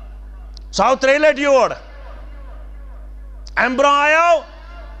ساو 3 لٹہِ یور امہِ برٛونٛہہ آیاو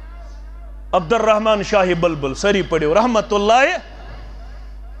عبد الرحمن شاہ بلبل ساری پڑھو رحمت اللہ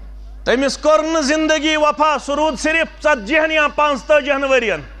تمس کور زندگی وفا سرود صرف 40 یا 45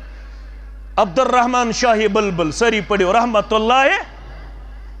 ورین عبد الرحمن شاہی بلبل سری پڑھو رحمت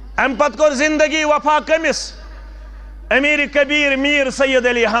اللہ ام پت کور زندگی وفا کمس امیر کبیر میر سید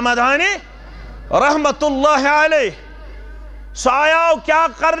علی حمدانی رحمت اللہ علیہ سو آیاو کیا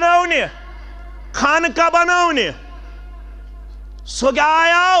کرناونے خانقاہ بناونے سو کیا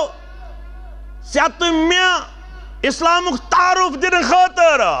آیاو سیات میں اسلام تعارف دن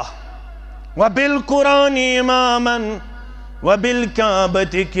خاطر وبالقرآن اماما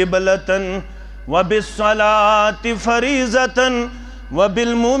وبالکعبۃ قبلۃ وبالصلاۃ فریضۃ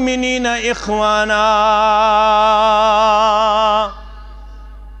وبالمؤمنین اخوانا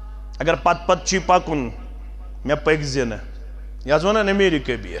اگر پت چی پکن میں پک زن یہ ونان امیر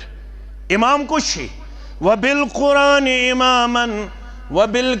کبیر امام کچھ وبالقرآن اماما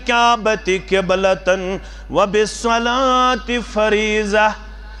وبالکعبۃ قبلۃ وبالصلاۃ فریضہ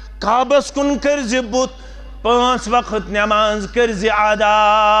کعبس کن کرزِ بت 5 وقت نماز کرزِ ادا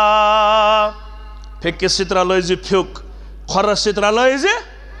پھکس سترہ لائزِ پھک خورس سترہ لائزِ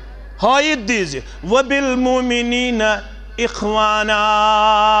ہائید دیزِ وبالمؤمنین اخوانا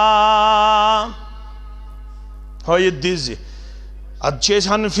ہائید دیزِ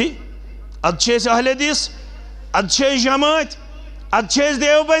ادچیز حنفی ادچیز اہل حدیث ادچیز جماعت ادچیز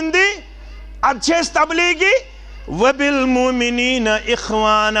دیوبندی ادچیز تبلیغی وبالمؤمنین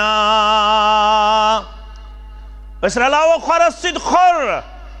اخوانا اس رلاو خورس سید خور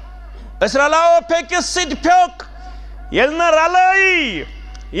اس رلاو پھکس سید پھک یلنا رلائی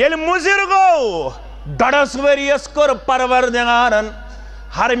یل مزر گو ڈڑس وریس کر پروردگارن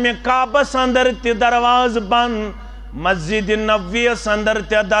حرم کعبس اندر تی درواز بند مسجد نبویس اندر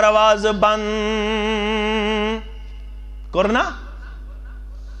تی درواز بند کرنا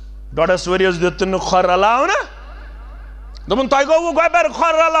ڈڑس وریس دیتن خور رلاونا دمون تائی گو وہ گوبر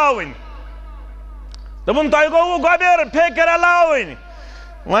خور رلاوین دمون تائی گو وہ گوبر پھیکر رلاوین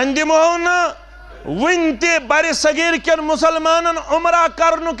وندی مونا ونتی بر صغیر کن مسلمانن عمرہ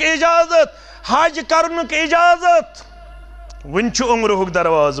کرنک اجازت حج کرنک اجازت ونچ عمرہک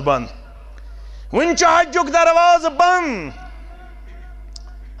درواز بند ونچ حجک درواز بند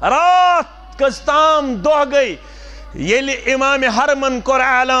رات کستام دو گئی یلی امام حرمن کر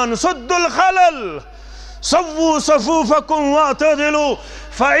اعلان سد الخلل سووا صفوفکم واعتدلوا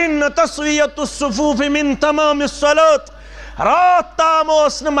فإن تسویت الصفوف من تمام الصلاة رات تام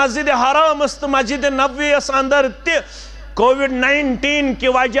اسن مسجد حرام است مسجد نبوی اس اندر تی کووڈ-19 کی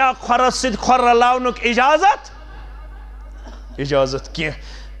وجہ خورس سید خور رلاونک اجازت کی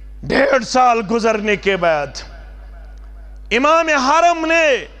 1.5 سال گزرنے کے بعد امام حرم نے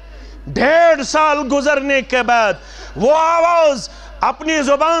 1.5 سال گزرنے کے بعد وہ آواز اپنی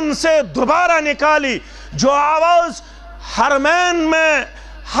زبان سے دوبارہ نکالی جو آواز حرمین میں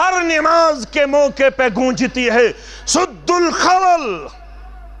ہر نماز کے موقع پہ گونجتی ہے سد الخلل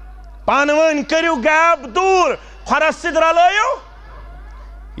پانوین کریو گیب دور خورس سید رلائیو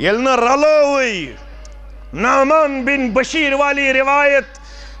یلنا رلوئی نعمان بن بشیر والی روایت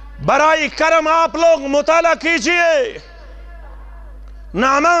برائے کرم آپ لوگ مطالعہ کیجئے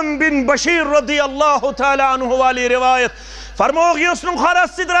نعمان بن بشیر رضی اللہ تعالیٰ عنہ والی روایت فرموگی اس نے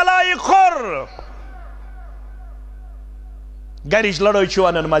خورس سید رلائی خور گریش لڑوئی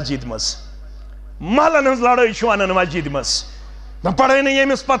چوانن مسجد مز محلن لڑوئی چوانن مسجد مز میں پڑھے نہیں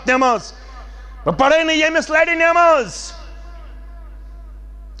یمس پت نماز میں پڑھے نہیں یمس لڑی نماز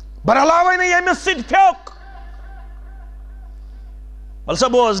برحلاوئی نہیں یمس سید پھیوک بلسا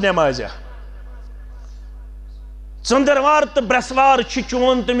بوز نماز ہے ژندروار تو برسوار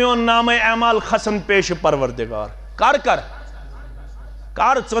چون تو میون نام اعمال خسن پیش پروردگار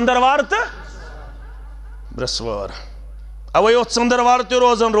کار ژندروار تو برسوار اوے او ژندروار تی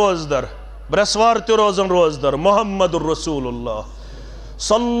روزن روزدر برسوار تی روزن روزدر محمد الرسول اللہ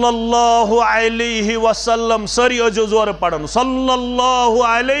صلی اللہ علیہ وسلم سری اجو زور پڑھن صلی اللہ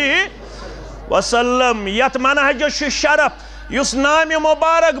علیہ وسلم یت منہج شرف یس نام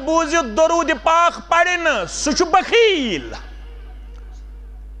مبارک بوزت درود پاک پڑھن سچ بخیل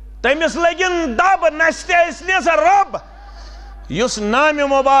تمس لگن دب نستے اسنیس رب یس نام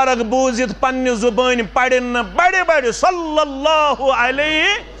مبارک بوزت پنی زبان پڑھن بڑے بڑے صلی اللہ علیہ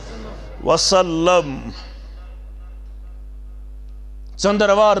وسلم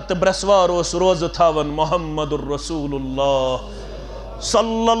ژندروار تو برسوار اس روز تھاون محمد الرسول اللہ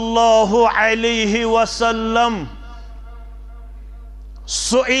صلی اللہ علیہ وسلم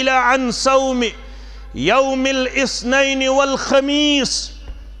سئل عن صوم یوم الاثنین والخمیس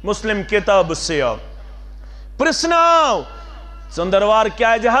مسلم کتاب السیام پرسناو ژندروار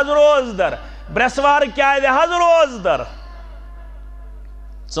کیا جہاز روز در برسوار کیا جہاز روز در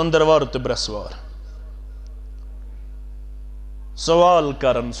ژندروار تو برسوار سوال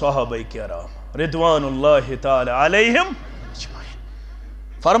کرن صحابہ کرام رضوان اللہ تعالی علیہم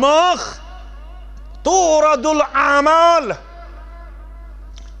فرماخ تورد الاعمال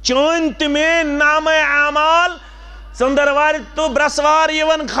چونت میں نام اعمال ژندروار تو برسوار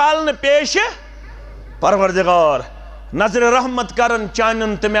یون کھالن پیش پروردگار نظر رحمت کرن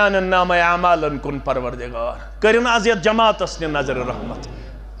چانن تو میانن نام اعمالن کن پروردگار کرن ازیت جماعت اسن نظر رحمت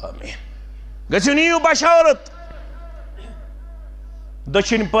آمین گژھو نیو بشارت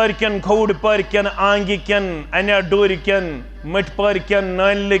دچھن پرکن کھوڑ پرکن آنگی کن انیا ڈور کن مٹ پرکن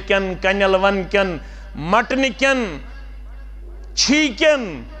نل کن کنل ون کن مٹن کن چھی کن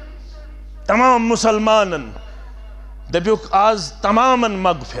تمام مسلمانن دپیوک آز تمامن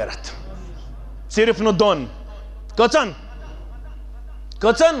مغفرت صرف نو دون کچن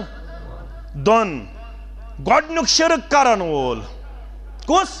دون گوڈنک شرک کرن وول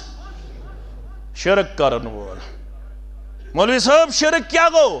کس شرک کرن وول مولوی صاحب شرک کیا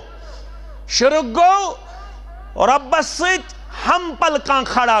گو شرک گو ربس سیت ہم پل کان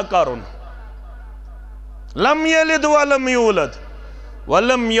کھڑا کرن لم یلد ولم یولد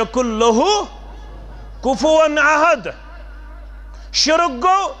ولم یکن لہو کفوا احد شرک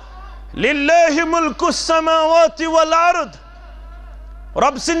گو للہ ملک السماوات والارض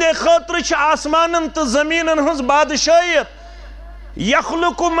رب سندے خاطر چھ آسمانن تو زمینن ہنز بادشاہیت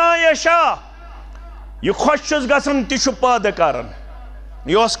یخلق ما یشا یہ خوشش گسن تیش پاد کرن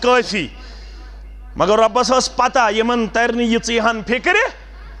یہ اس کافی مگر ربس اس پتہ یمن ترنی یہ ژیہن فکر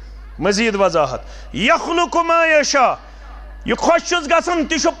مزید وضاحت یخلق ما یشا یہ خوشش گسن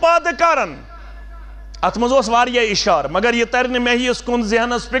تیش پاد کرن ات مز اس واریہ اشار مگر یہ ترنی میں ہی اس کن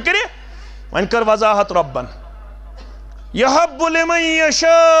ذہن اس فکر ون کر وضاحت ربن یحب لمن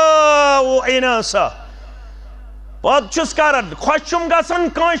یشاء اناسا پاد چھس کرن خوشم گسن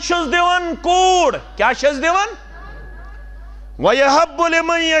کانس چھس دیون کوڑ کیا چھس دیون ویحب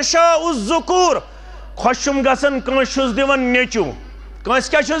لمن یشاء الذکور خوشم گسن کانس چھس دیون نیچو کانس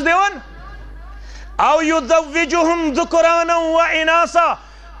کیا چھس دیون او یزوجہم ذکرانا و اناسا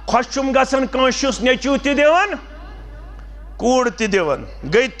خوشم گسن کانس چھس نیچو تی دیون کوڑ تی دیون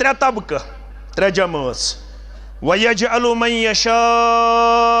گئی ترے طبقہ ترے جماعت وَيَجْعَلُ مَنْ يَشَاءُ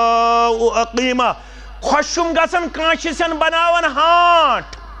أَقِيمًا خوشم گسن کانچسن بناون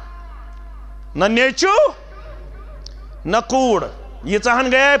ہانٹ نہ نیچو نہ کوڑ یہ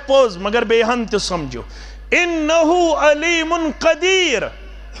چاہن گیا ہے پوز مگر بے ہن تی سمجھو اِنَّهُ عَلِيمٌ قَدِيرٌ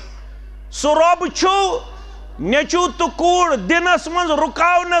سو رب چھو نیچو تو کوڑ دنس منز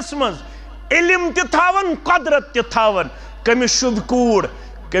رکاونس منز علم تی تھاون قدرت تی تھاون کمی شب کوڑ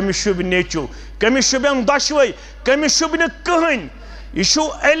کمی شب نیچو کمی شبین دشوئی کمی شبن کہن یہ شو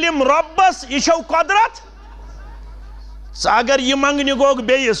علم ربس یہ شو قدرت اگر یہ منگنی گوگ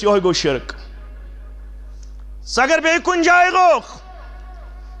بیس یہ گو شرک اگر بے کن جائے گوگ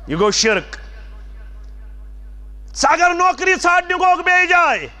یہ گو شرک اگر نوکری ژھانڈنی گوگ بے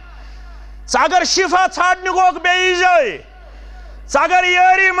جائے اگر شفا ژھانڈنی گوگ بے جائے اگر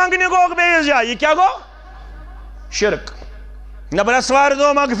یاری منگنی گوگ بے جائے یہ کیا گو شرک نہ برسوار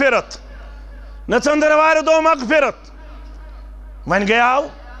دو مغفرت نہ ژندروار دو مغفرت ون گیاو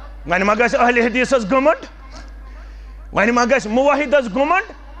ون ما گژھِ اہل حدیثس گمنڈ ون ما گژھِ موحدس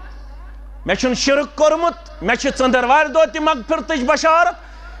گمنڈ میں چھن شرک کورمت میں چھ ژندروار دو تہ مغفرتچ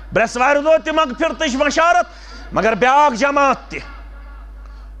بشارت برسوار دو تہ مغفرتچ بشارت مگر بیاکھ جماعت تہ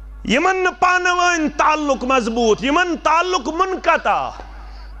یمن پانوین تعلق مضبوط یمن تعلق منقطع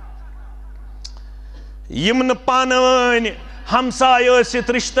یمن پانوین ہمسائے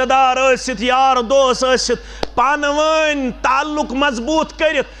ٲسِتھ رشتہ دار ٲسِتھ یار دوس ٲسِتھ پانوین تعلق مضبوط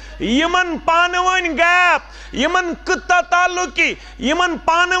کرت یمن پانوین گیپ یمن قطع تعلقی یمن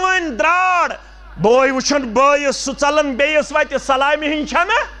پانوین دراڑ بوے وچھن بٲیس سُہ ژلن بیٚیس وتہِ سلامہِ ہِنٛز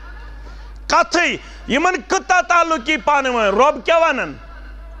چھنہ کتھٕے یمن قطع تعلقی پانوین رب کیا ونن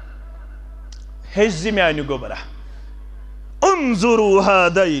ہیٚچھ زِ میانہِ گوبرا انظروا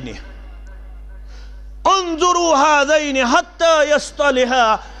هذین انظروا هذین حتی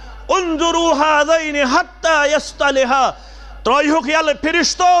یصطلحا انظروا هذین حتی یصطلحا ترٲیہوکھ یلہٕ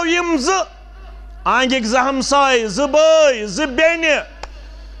فرشتو یم زٕ آنگِکۍ زٕ ہمساے زٕ بٲے زٕ بیٚنہِ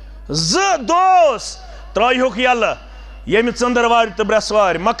زٕ دوس ترٲیہوکھ یلہٕ ییٚمہِ ژندروارِ تہٕ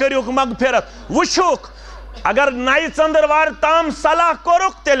برسوارِ مہ کٔرِوکھ مغفرت وٕچھوکھ اگر نَیہِ ژندروارِ تام صلاح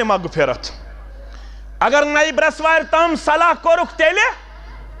کوٚرُکھ تیٚلہِ مغفرت اگر نَیہِ برسوارِ تام صلاح کوٚرُکھ تیٚلہِ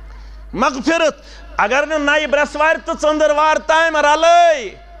مغفرت اگر نہ نئی برسوار تو ژندروار تام رلے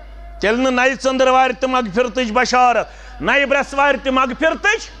تیل نہ نئی ژندروار تو مغفرتچ بشارت نئی برسوار تو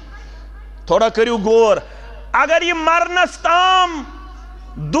مغفرتچ تھوڑا کریو غور اگر یہ مرنس تام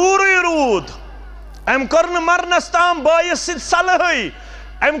دوری رود ام کرن مرنس تام بائیس سید صلحی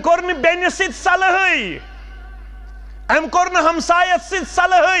ام کرن بین سید صلحی ام کرن ہمسایت سید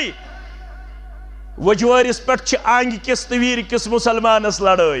صلحی وجوارس پٹ چھ آنگی کس تویر کس مسلمانس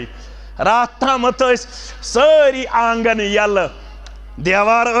لڑائی رات تامت ساری آنگن یل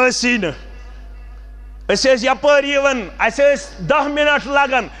دیوار ایسین ایس یپر یون ایس 10 منٹ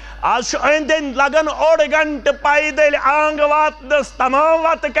لگن آج اندین لگن اوڑ گھنٹ پیدل آنگ واتنس تمام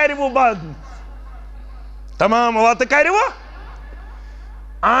وات کرو بند تمام وات کرو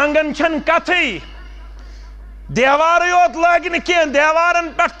آنگن چھن کتھی دیوار یوت لگن کین دیوارن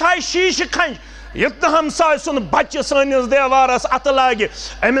پہ تھائی شیش کھنج یتنا ہمسائے سن بچہ سنس دیوارس ات لاگہ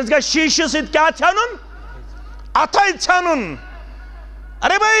امس گھر شیشہ سید کیا چھنن اتھائی چھنن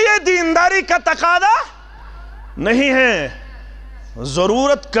ارے بھائی یہ دینداری کا تقاضا نہیں ہے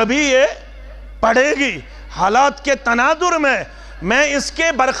ضرورت کبھی یہ پڑے گی حالات کے تناظر میں اس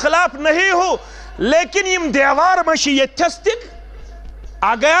کے برخلاف نہیں ہوں لیکن یم دیوار مشی یتھس تک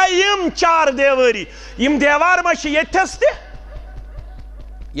آگیا یم 4 دیواری یم دیوار مشی یتھس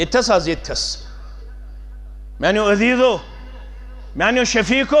تک یتھس آز یتھس میانیو عزیزو میانیو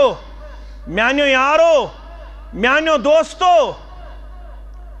شفیقو میانیو یارو میانیو دوستو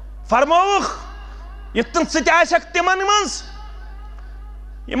فرموخ یتن ستی آسک تمن منز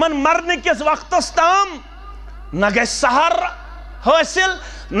یمن مرنے کس وقت تام نہ گئے سحر حاصل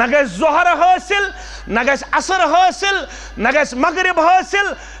نہ گئے ظہر حاصل نہ گئے عصر حاصل نہ گئے مغرب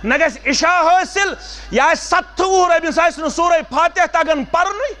حاصل نہ گئے عشاء حاصل یا 7 وُہر امس آسہ سورہ فاتح تگن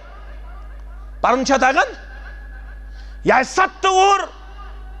پرنُے پرن چھا تگن یا 7 وُہر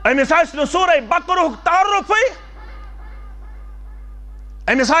امس آسہ سورہ بقرہ تعارفی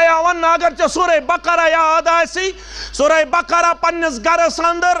امس آیا ون اگر ژے سورہ بقرہ یاد آسی سورہ بقرہ پنس گرس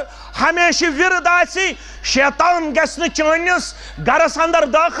اندر ہمیشہ ورد آسی شیطان گژھِ نہٕ چٲنِس گرس اندر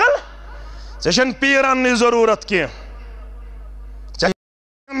داخل ژےٚ چھَنہٕ پیٖر اننٕچ ضروٗرت کینٛہہ ژےٚ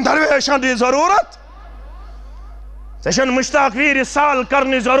چھَنہٕ درویش اننٕچ ضروٗرت ژےٚ چھَنہٕ مشتاق ویٖرِ سال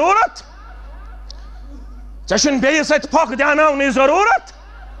کرنٕچ ضروٗرت ژےٚ چھُنہٕ بیٚیِس اَتھِ پھۄکھ دیٛاناونٕچ ضروٗرت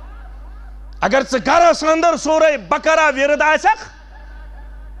اگر ژٕ گرس اندر سورہ بقرہ ورد آسکھ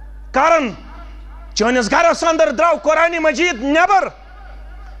کرن چانس گرس اندر دراو قرآن مجید نبر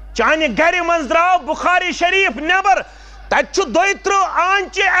چانہ گھر من دراو بخاری شریف نبر تت چھُ 32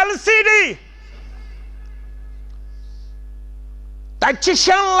 آنچہ LCD تت چھِ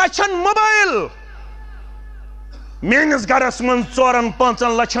 6 لچھن موبائل میانس گرس من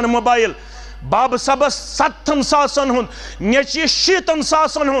 4-5 لچھن موبائل باب صبس 7 ساسن ہند نیچی 60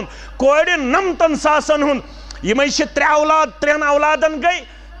 ساسن ہند کورِ 90 ساسن ہند یمے چھ 3 اولاد 3 اولادن گئی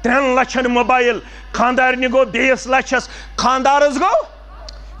 3 لچھن موبائل خاندارنہِ گو 20 لچھس خاندارس گو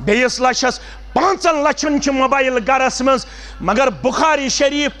 20 لچھس 5 لچھن چھ موبائل گرس مز مگر بخاری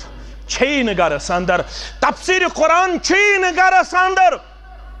شریف چھے نہ گرس اندر تفسیر قرآن چھے نہ گرس اندر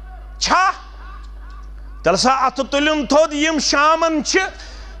چھا تلسا ات تلن تھود یم شامن چھ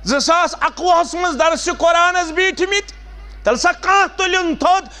 2021 مز درس قرآنس بیٹھمت تلسا کان تلن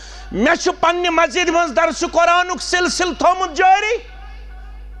تھود مے چھ پنہ مسجد مز درس قرآنک سلسل تھومت جاری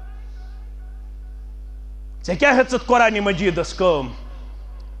ژےٚ کیٛاہ ہیٚژٕتھ قرآنِ مجیدس کٲم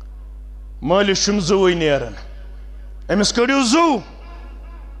مٲلِس چھُنہٕ زُوٕے نیران أمِس کٔڑِو زُو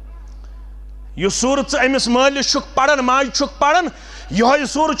یُس سوٗرٕ ژٕ أمِس مٲلِس چھُکھ پران ماجہِ چھُکھ پران یِہوٚے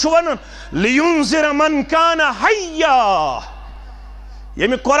سوٗرٕ چھُ وَنان لِیُنذِرَ مَن کانَ حَیّا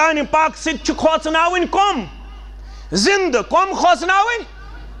ییٚمہِ قرآنِ پاک سۭتۍ چھِ کھوژناوٕنۍ کۄم زِندٕ کۄم کھوژناوٕنۍ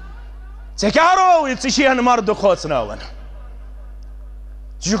ژےٚ کیٛاہ رووُے ژٕ چھِ ہن مردٕ کھوژناوان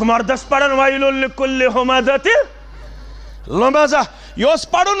ژٕ مردس پران وَیلٌ لِکُلِّ ہُمَزَةٍ لُمَزَةٍ یہِ اوس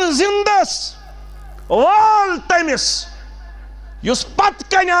پرُن زِندس وال تٔمِس یُس پتہٕ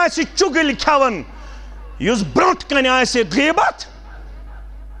کنہِ آسہِ چُگٕلۍ کھٮ۪وان یُس برٛونٛٹھ کنہِ آسہِ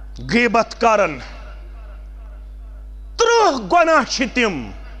غیبت کران 30 گۄناہ چھِ تِم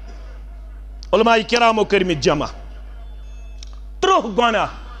علماء کرامو کٔرمٕتۍ جمع 30 گۄناہ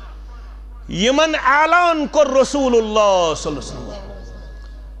یمن اعلان کوٚر رسول اللہ صلی اللہ علیہ وسلم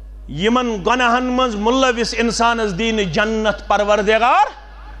یمن گۄناہن منٛز مُلوث انسانس دی نہٕ جنت پروردگار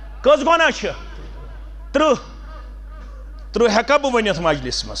کٔژ گۄناہ چھِ 30 ہٮ۪کا بہٕ ؤنِتھ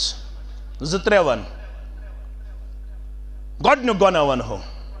مجلس منٛز 2-3 ون گۄڈنیُک گۄناہ ونہو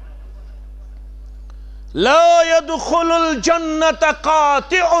لا يدخل الجنت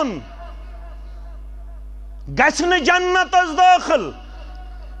قاطع گژھِ نہٕ جنتس دٲخل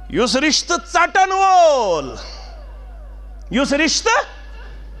یُس رشتہٕ ژٹن وول یُس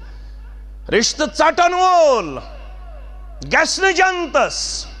رشتہٕ ژٹن وول گژھِ نہٕ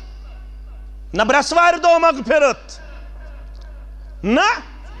جنتس نہ برٛٮ۪سوارِ دۄہ مغفرت نا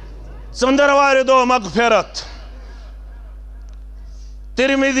ژندروارِ دۄہ مغفرت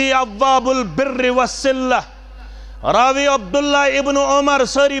ترمذی ابواب البر والصلہ راوی عبداللہ ابن عمر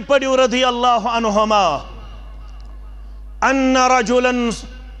ساری پڑھیو رضی اللہ عنہما ان رجلا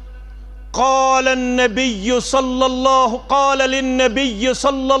قال للنبی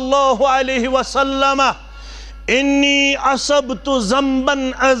صلی اللہ علیہ وسلم انی اصبت ذنبا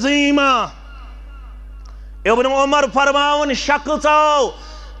عظیما ابن عمر فرماون شخص آو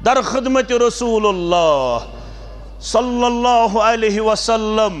در خدمت رسول اللہ صلی اللہ علیہ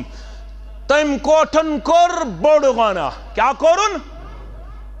وسلم تم کوٹھن کور بوڑ گانا کیا کورن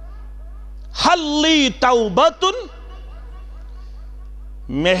حلی توبتن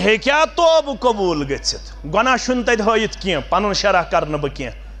میں ہیکیا توب قبول گچھت گناہ شن تیت ہائیت کیا پانون شرح کرن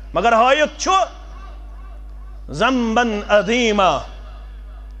بکیا مگر ہائیت چھو ذنبن عظیما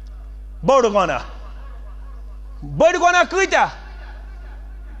بوڑ گناہ کیتا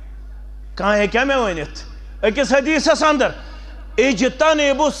کہاں ہے کیا میں ونیت اکس حدیث اندر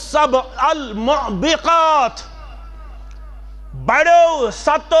اجتنب السبع المعبقات بڑو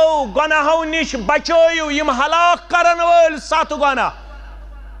ستو گناہو نش بچویو یم ہلاک کرن وال سات گناہ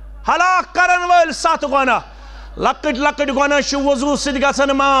لکٹ لکٹ گناہ چھ وضو سید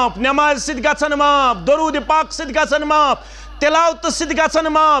گژھن معاف نماز سید گژھن معاف درود پاک سید گژھن معاف تلاوت سید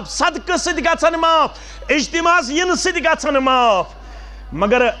گژھن معاف صدقہ سید گژھن معاف اجتماع ین سید گژھن معاف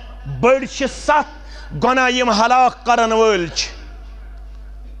مگر بڑ چھ سات گناہ یم ہلاک کرن وال چھ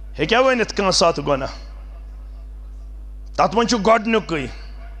ہے کیا ونیت کان سات گناہ تات من چھ گۄڈنیُکُے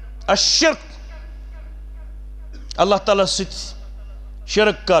الشرک اللہ تعالیٰ سۭتۍ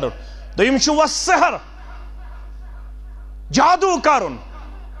شرک کرن دویم چھ والسحر جادو کرن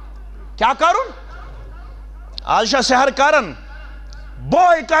کیا کرن آج چھا سحر کرن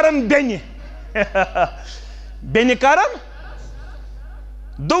بوئے کرن بینی کرن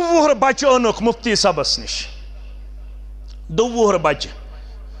دوہر بچہ اونک مفتی صاحبس نش دوہر بچہ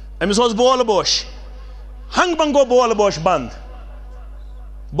امس اوس بول بوش ہنگ بنگ گو بول بوش بند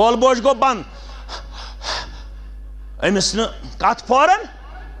امس نا کت فوراً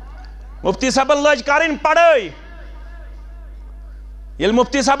مفتی صاحبن لج کرن پڑھائی یل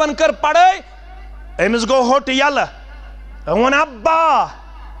مفتی صاحبن کر پڑھائی امس گو ہوٹ یلہ ون ابا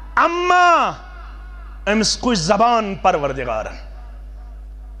اما امس کچھ زبان پروردگارن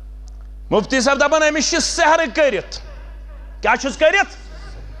مفتی صاحب دپان امس چھ سحر کرت کیا چھس کرت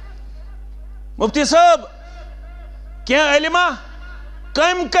مفتی صاحب کیا علمہ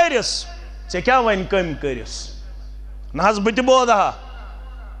کم کرس ژے کیا ون کم کرس نہ حظ بہ تہ بوزہا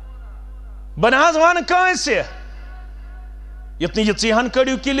بہ نہ حظ ون کٲنٛسہِ یُتھ نہٕ یہِ ژٕہن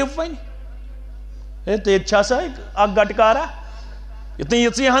کٔڑِو کِلِپ وۄنۍ ہے تہٕ ییٚتہِ چھِ آسان اکھ گٹکارا یُتھ نہٕ یہِ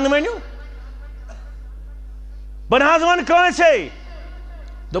ژٕہن ؤنِو بہ نہ حظ ون کٲنٛسے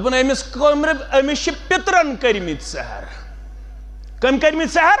دوٚپُن أمِس چھِ پِترن کٔرمٕتۍ سحر کٔمۍ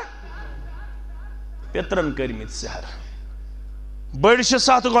کٔرمٕتۍ سحر پِترن کٔرمٕتۍ سحر بٔڑۍ چھِ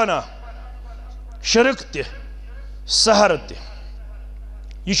سَتھ گۄناہ شرک تہِ سحر تہِ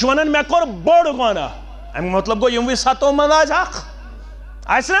یہ چھُ ونان مےٚ کوٚر بوٚڑ گۄناہ امیُک مطلب گوٚو یِموٕے سَتو منٛز آسہِ اکھ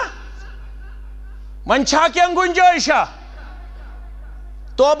آسہِ نا وۄنۍ چھا کینٛہہ گُنجٲیشا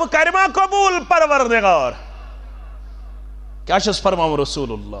توبہٕ کرِ ما قبوٗل پروردگار کیا چھس فرماوُن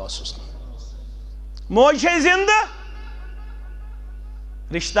رسول اللہ صلی اللہ علیہ وسلم موج چھے زندہ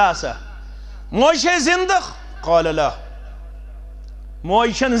رشتہ آسا موج چھے زندہ قال لا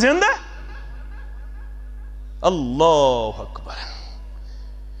موج چھن زندہ اللہ اکبر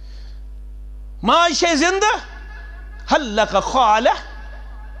ماج چھے زندہ هل لك خالة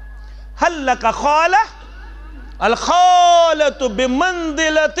هل لك خالة الخالة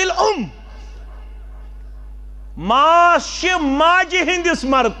بمنزلة الأم ماس چھ ماجہ ہندس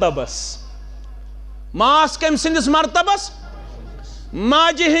مرتبس ماس کم سندس مرتبس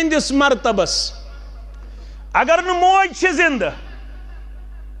ماجہ ہندس مرتبس اگر نہ موج چھ زندہ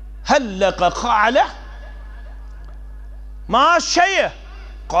هل لك خالة ماس چھے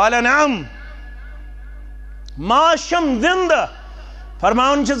قال نعم ماس چھم زندہ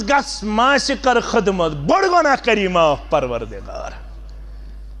فرماؤن چھس گس ماس کر خدمت بڑ گناہ کری معاف پروردگار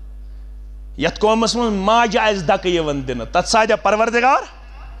یت قومس من ماجہ آس دکہ یوان دن تت سادہ پروردگار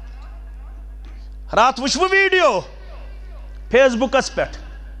رات وچھو ویڈیو فیس بکس پہ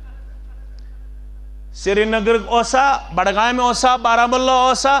سری نگر اوسا بڑگام اوسا بارہمولہ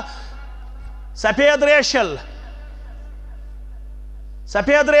اوسا سفید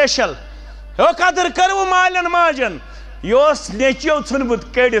ریشل ہو قدر کرو مالن ماجن یہ نیچو ژھنمت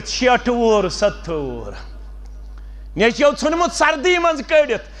کڑت 60 وُہر 70 وُہر نیچو ژھنمت سردی من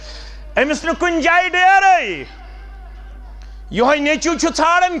کڑت امس نہ کن جائے ڈیرے یہ نیچو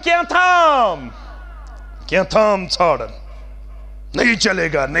ژھانڈان کیا تھام ژھانڈان نہیں چلے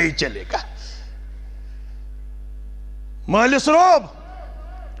گا نہیں چلے گا مالس روب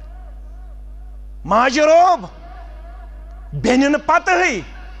ماجہ روب بینن پتہ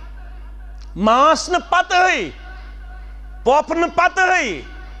ماس ن پتہ پوپ ن پتہ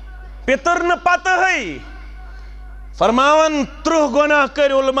پتر ن پتہ فرماون 30 گناہ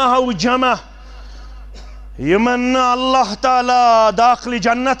کر علماء جمع یمن اللہ تعالی داخل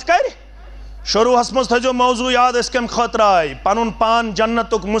جنت کر شروع مز تھو موضوع یاد اس کم خاطر آئی پنن پان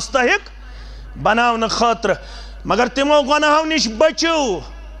جنتک مستحق بناون خاطر مگر تمو گناہو نش بچو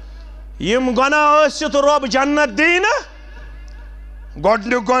یم گناہ ٲسِتھ رب جنت دین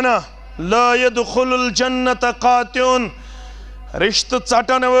گۄڈنیُک گناہ لا يدخل الجنت قاطعن رشتہ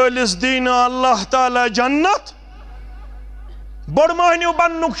ژٹن وٲلِس دین اللہ تعالی جنت بوڑ مہنیو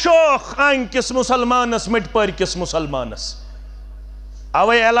بننُک شوق آنگ کس مسلمانس مٹ پر کس مسلمانس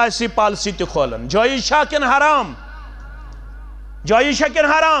اوے LIC پالسی تہ کھولن جایز چھا کن حرام جایز چھا کن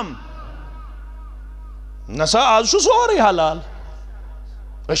حرام نسا آج چھُ سورُے حلال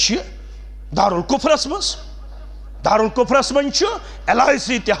أسۍ چھِ دارالکفرس منٛز چھُ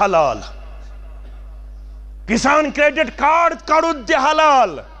LIC تہِ حلال کسان کریڈٹ کارڈ کڑُن تہِ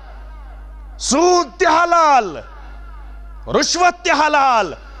حلال سود تہِ حلال رشوت تہِ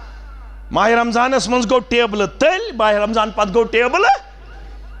حلال ماہ رمضانس منٛز گوٚو ٹیبلہٕ تٔلۍ ماہ رمضان پتہٕ گوٚو ٹیبلہٕ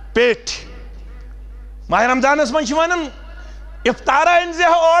پیٹھ ماہ رمضانس منٛز چھِ ونان افطارا أنزِ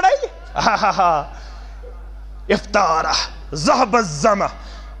اورے افطارا ذهب الظمأ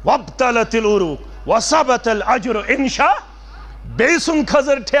وابطلت العروق وثبت الاجر انشاء بیٚیہِ سُنٛد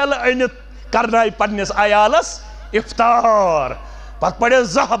خٔزٕر ٹھیلہٕ أنِتھ کرناے پننِس عیالس افطار پتہٕ پڑے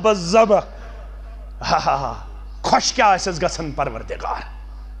ذهب الظمأ خوش کیا آسٮ۪س گژھان پروردگار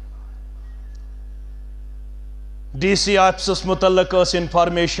DC آفسس متعلق ٲس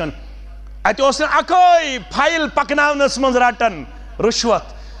انفارمیشن اتہِ اوس نہٕ اکٲے فایل پکناونس منٛز رٹان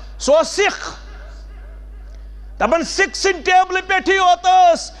رشوت سُہ اوس سکھ دپان سکھ سٕنٛدِ ٹیبلہِ پٮ۪ٹھٕے یوت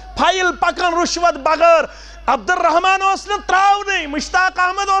ٲس فایل پکان رشوت بغٲر عبدالرحمان اوس نہٕ تراونٕے مشتاق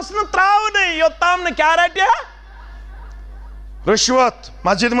احمد اوس نہٕ تراونٕے یوٚتام نہٕ کیٛاہ رٹہِ رشوت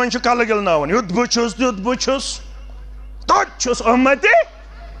مسجد منٛز چھُ کلہٕ گِلناوان یُتھ بہٕ چھُس توٚت چھُس اُمتی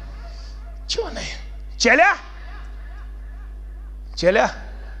چھِ ونان چلیا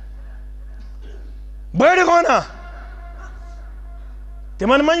بٔڑ گۄناہ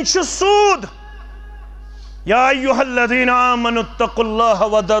تمن منٛز چھُ سود یا ایُّہا الذین آمنوا اتقوا اللہ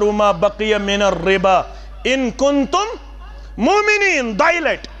وذروا ما بقی من الربا ان کنتم مومنین 2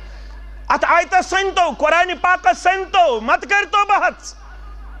 لٹہِ ات آیتس سنتو قرآن پاکس سنتو مت کرتو بحث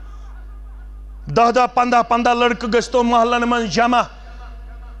 10-15 لڑکہٕ گژھتو محلن منٛز جمع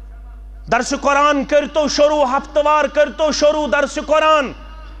درس قرآن کرتو شروع ہفتہٕ وار کرتو شروع درس قرآن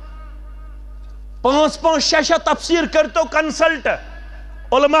 5-6 تفسیر کرتو کنسلٹ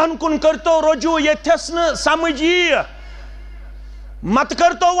علماءن کن کرتو رجوع یتھس نہٕ سمجھ یی مت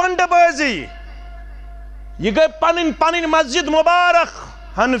کرتو ونڈٕ بٲزی یہ گئی پنن مسجد مبارک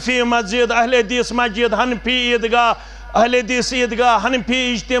حنفی مسجد اہل حدیث مسجد حنفی عیدگاہ اہل حدیث عیدگاہ حنفی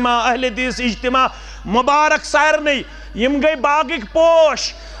اجتماع اہل حدیث اجتماع مبارک سارنٕے یم گئی باغک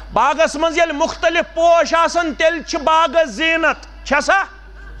پوش باغس منٛز ییٚلہِ مختلف پوش آسن تیٚلہِ چھِ باغس زیٖنت چھسا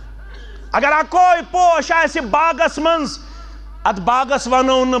اگر اکوے پوش آسہِ باغس منٛز ات باغس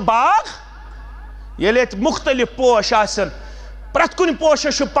ونو نہٕ باغ ییٚلہِ ییٚتہِ مختلف پوش آسن پرٛٮ۪تھ کُنہِ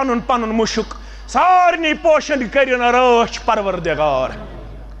پوشس چھُ پنُن پنُن مُشُک سارنٕے پوشن کٔرِن رٲچھ پروردگار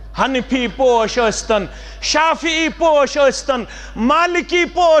حنفی پوش ٲسۍتن شافعی پوش ٲسۍتن مالکی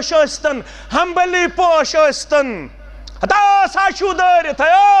پوش ٲسۍتن حنبلی پوش ٲسۍتن ہتاس ہا چھُو دٲرِتھ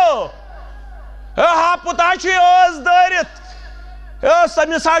ہاپُت ہا چھُ ٲس دٲرِتھ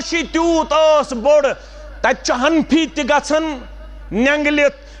تٔمِس ہا چھُ تیوٗت ٲس بوٚڑ تتہِ چھُ حنفی تہِ گژھان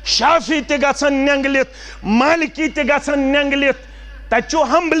نٮ۪نٛگلِتھ شافی تہِ گژھان نٮ۪نٛگلِتھ مالکی تہِ گژھان نٮ۪نٛگلِتھ تتہِ چھُ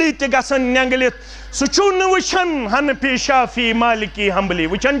حنبلی تہِ گژھان نٮ۪نٛگلِتھ سُہ چھُ نہٕ وٕچھان حنفی شافی مالکی حنبلی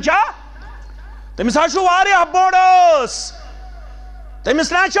وٕچھان چھا تٔمِس ہا چھُ واریاہ بوٚڑ ٲس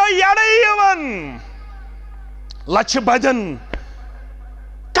تٔمِس نہ چھُ یڑے یِوان لچھِ بدٮ۪ن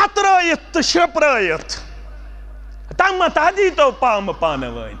کترٲیِتھ تہٕ شپرٲیِتھ تامتھا دیٖتو پامہٕ پانہٕ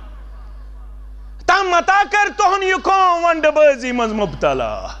ؤنۍ تامتھا کر تُہُنٛد یہِ قوم ونڈٕ بٲزی منٛز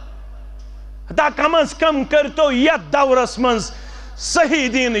مبتلا تا کم از کم کرتو یتھ دورس منٛز صحیح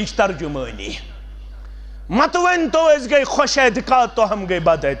دیٖنٕچ ترجمٲنی مت ؤنۍتو أسۍ گٔے خۄش اعتقاد تو ہم گٔے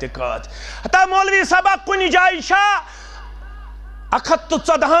بد اعتقاد تا مولوی صٲبا کُنہِ جایہِ چھا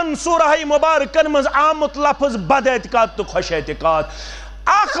 114 سورہ مبارکن منٛز آمُت لفظ بد اعتقاد تو خۄش اعتقاد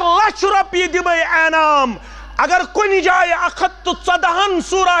 1 لچھ رۄپیہِ دِمَے انعام اگر کن جائے اخت صدہن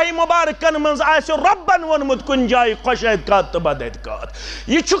سورہ مبارکن منز آسو ربن ونمت کن جائے خوش اعتقاد تو بد اعتقاد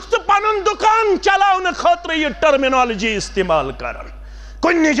یہ چھکت پنن دکان چلاؤن خاطر یہ ٹرمینالوجی استعمال کرن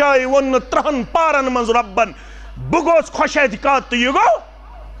کن جائے ون ترہن پارن منز ربن بگوس خوش اعتقاد تو یہ گو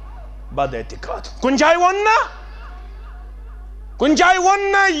بد اعتقاد کن جائے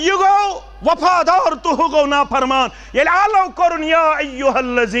ون یہ گو وفادار تو ہو گو نافرمان یہ لعلو کرن یا ایوہ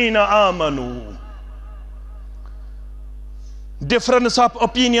الذین آمنو ڈیفرنس آف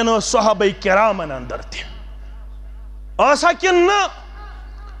اپینین صحابہ کرامن اندر تھی آسا کن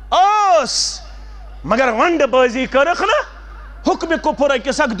آس مگر ونڈ بازی کرخ نا حکم کفر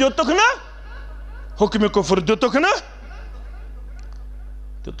کسک دیتک نا حکم کفر دیتک نا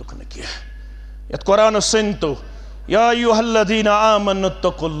کیا یت قرآن سنتو یا ایوہ الذین آمنوا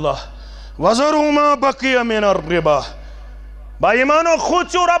اتقوا اللہ وذروا ما بقی من الربا با ایمانو خود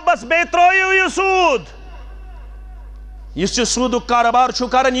چو ربس بیترویو یہ سود اس سے سود کاروبار چھو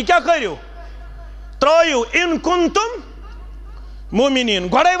کرن یہ کیا کریو ترائیو ان کنتم مومنین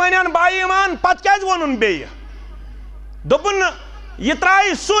گوڑے ونیان با ایمان پت کیاز ونن بے دوپن یہ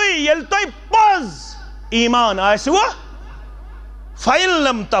ترائی سوئی یل توی پاز ایمان آئیسو فَإِن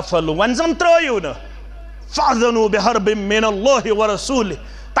لَمْ تَفَلُوا ونزم ترائیو نا فَأْذَنُوا بِحَرْبٍ مِّنَ اللَّهِ وَرَسُولِهِ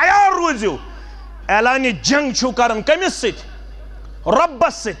تیار روزیو اعلانی جنگ چھو کرن کمیس ست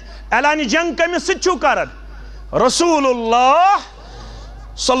ربس ست اعلانی جنگ کمیس ست چھو کرن رسول اللہ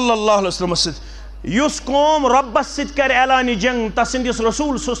صلی اللہ علیہ وسلم ست یس قوم ربس ست کر اعلانی جنگ تسندس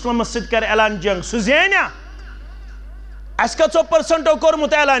رسول صلی اللہ علیہ وسلم ست کر اعلانی جنگ سزینیا اس کا 100%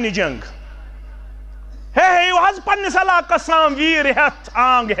 کرمت اعلانی جنگ ہے وحض پنس علاقہ سام ویر ہیت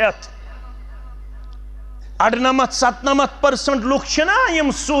آنگ ہیت 98-97% لوگ چھنا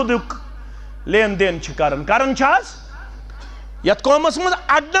یم سودک لین دین چھ کرن چھاز یت قومس مز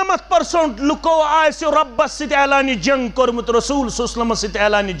 98% لکو آئیسو ربس ست اعلانی جنگ کرمت رسول صلی اللہ علیہ وسلم ست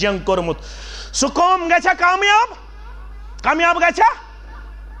اعلانی جنگ کرمت سو قوم گچھا کامیاب گچھا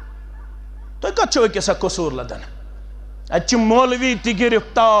تو کچھو کسا قصور لدن اچھ مولوی تی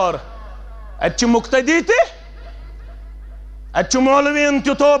گرفتار اچھ مقتدی تی اچھ مولوین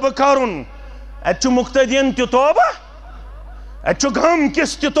تی توبہ کرن اچھ مقتدین تی توبہ اچھ غم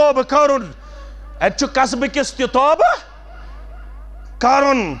کس تی توبہ کرن اچھ قصب کس تی توبہ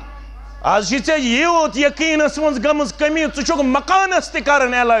کرن آج یہ یہ ہوت یقین اسمنز گمز کمی چوک مکان استی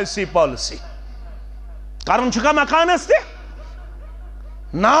کرن LIC پالیسی کرن چکا مکان استی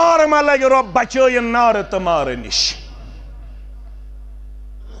نار ملگ رب بچوین نار تمار نش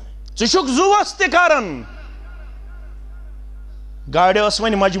چوک زو استی کرن گاڑی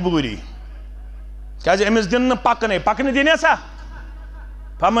اسمانی مجبوری کیازِ امس دن پکنے دینے سا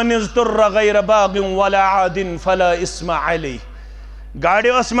فمن اضطر غیر باغ ولا عاد فلا اسم علی گاڑی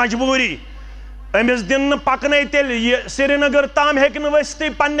اس مجبوری امس دن پکنے تیل سری نگر تام ہیکن وستی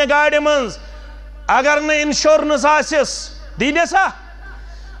پنہ گاڑی منز اگر نہ انشورنس آسس دینے سا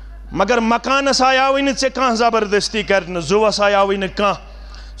مگر مکانس آیاوی نہ ژے کانٛہہ زبردستی کرنہ زوس آیاوی نہ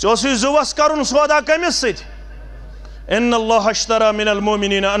کانٛہہ ژے اوسُے زوس کرن سودا کٔمِس سۭتۍ ان اللہ اشترى من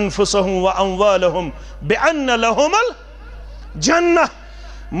المؤمنین انفسهم واموالهم بان لهم الجنہ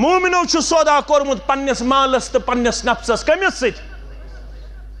مومنو چھ سودا کورمت پنس مالس تو پنس نفسس کٔمِس سۭتۍ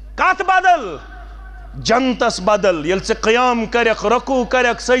کت بدل جنتس بدل یل ژے قیام کرک رکوع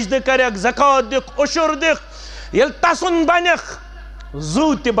کرک سجدہ کرک زکات دک عشر دک یل تسن بنک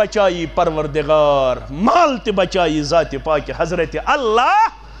زو تہ بچائی پروردگار مال تہ بچائی ذات پاک حضرت اللہ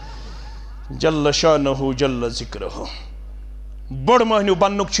جل شانہ جل ذکرہ بڑ مہنیو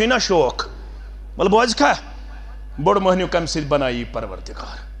بننک چھنا شوق بل بوز کھا بڑ مہنیو کم سید بنائی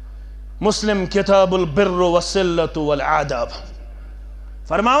پروردگار مسلم کتاب البر والصلۃ والآداب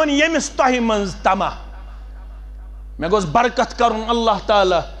فرماون یمس تۄہہِ منٛز تما مےٚ گوٚژھ برکت کرُن اللہ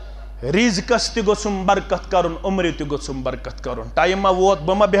تعالیٰ رزقس تہِ گوٚژھُم برکت کرُن عمرِ تہِ گوٚژھُم برکت کرُن ٹایم ما ووت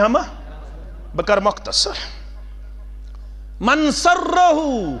بہٕ ما بیٚہمہ بہٕ کرٕ مۄختصر من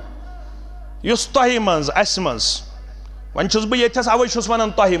سرہو یُس تۄہہِ منٛز اسہِ منٛز وۄنۍ چھُس بہٕ ییٚتھس اوے چھُس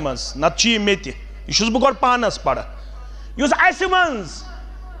ونان تۄہہِ منٛز نتہٕ چھُ یہِ مےٚ تہِ یہِ چھُس بہٕ گۄڈٕ پانس پران یُس اسہِ منٛز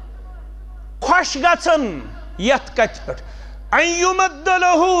خۄش گژھن یتھ کتھِ پٮ۪ٹھ ان یمد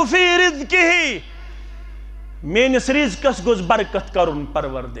لہو فی رزقہ میٲنِس رزقس گوٚژھ برکت کرُن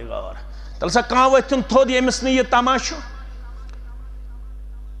پروردگار تل سا کانٛہہ ؤتھِن تھوٚد ییٚمِس نہٕ یہِ تما چھُ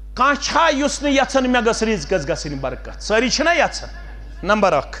کانٛہہ چھا یُس نہٕ یژھان مےٚ گٔژھ رزقس گژھٕنۍ برکت سٲری چھِنا یژھان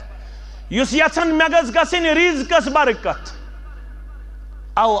نمبر 1 یُس یژھان مےٚ گٔژھ گژھٕنۍ رزقس برکت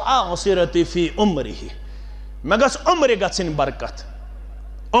او آصرت فی عمرہ مےٚ گٔژھ عمرِ گژھٕنۍ برکت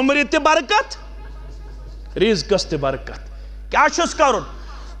عمرِ تہِ برکت رزقس تہِ برکت کیا چھُس کرُن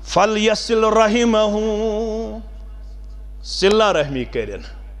فلیصل رحمہ صلہ رحمی کرن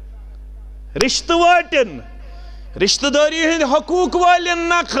رشتہ واٹن رشتہ داری ہند حقوق والن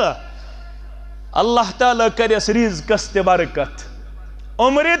نخ اللہ تعالیٰ کرس رزقس تہ برکت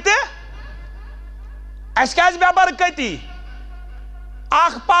عمر تہ اس کیاز بے برکتی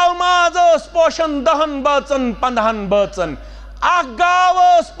اخ پاو ماز اس پوشن 10 بٲژن 15 بٲژن اخ گاو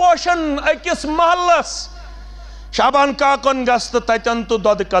اس پوشن اکس محلس شابان کاکن گست تتن تو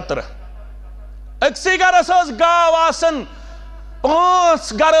دود قطر اکسی گرس اس گاو آسن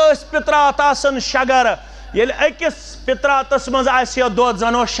 5 گر اس پترات آسن 6 گر یل اکس پتراتس مز آسیا دود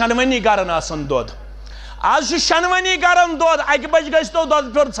زنو شنونی گرن آسن دود آج شنونی گرن دود اک بج گیس تو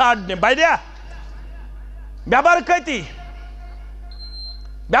دود پھر ژھانڈنہِ بڑیا بے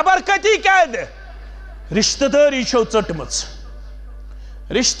برکتی کیٛازِ رشتہ داری چھو ژٔٹمٕژ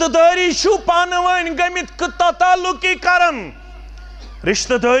رشتہ داری چھو پانہٕ ؤنۍ گٔمٕتۍ تعلقی کرن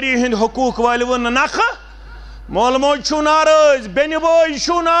رشتہ داری ہند حقوق والہِ ووٚن نکھٕ مول موج چھو ناراض بیٚنہِ بوے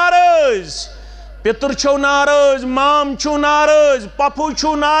چھو ناراض پتر چھو ناراض مام چھو ناراض پپو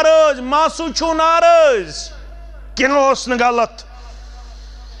چھو ناراض ماسو چھو ناراض کینٛہہ اوس نہٕ غلط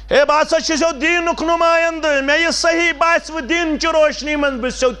اے بہٕ ہسا چھُسو دیٖنُک نُمایندٕ مےٚ یہِ صحیح باسہِ وۄنۍ دیٖنچہِ روشنی منٛز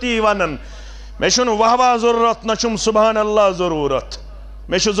بہٕ چھُسو تی ونان مےٚ چھُنہٕ واہ ضروٗرت نہ چھُم سبحان اللہ ضروٗرت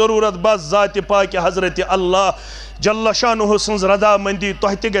مےٚ چھُ ضروٗرت بس ذاتِ پاکہِ حضرت اللہ جل شانہ سٕنٛز رضامندی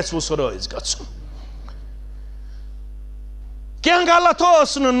تۄہہِ تہِ گژھوٕ سُہ رٲضۍ گژھُن کینٛہہ غلط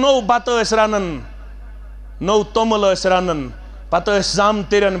اوس نہٕ نوٚو بتہٕ ٲسۍ رنان نوٚو توٚمُل ٲسۍ رنان پتہٕ ٲسۍ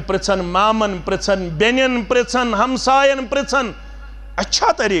زامتٕرٮ۪ن پرژھان مامن پرژھان بیٚنٮ۪ن پرژھان ہمساین پرژھان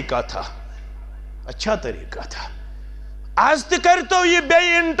اچھا طریقہ تھا آج تہ کرتو یہ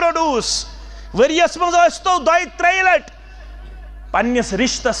بیٚیہِ انٹروڈیوس ؤریس منٛز ٲسۍتو 2-3 لٹہِ پننس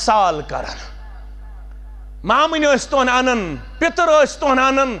رشتس سال کران مامٕنۍ ٲسۍ تہن انان پتر ٲسۍ تہن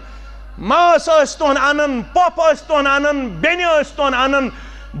انان ماس ٲسۍ تہن انان پۄپھ ٲسۍ تہن انان بیٚنہِ ٲسۍ تہن انان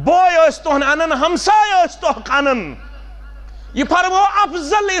بوے ٲسۍ تہن انان ہمساے ٲسۍ تہن انان یہ فرمو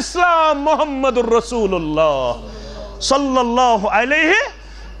افضل اسلام محمد رسول اللہ صلی اللہ علیہ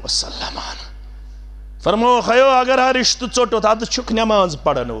وسلم فرمو خیو اگر ہر رشتہ ژوٚٹُتھ ادٕ چھُکھ نماز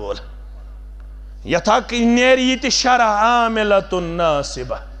پرن وول یتھا نیرِ یہ تہِ شرح عاملۃ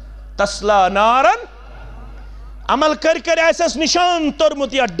ناصبہ تسلا نارن عمل کر آسس نشان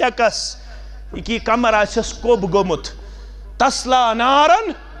توٚرمُت یتھ ڈیکس یہ کمر آسس کوٚب گوٚمُت تسلا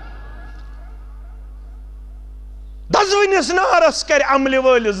نارن دزوٕنِس نارس کر عملہِ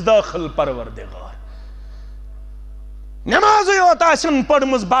وٲلِس دٲخل پروردگار نمازٕے یوت آسن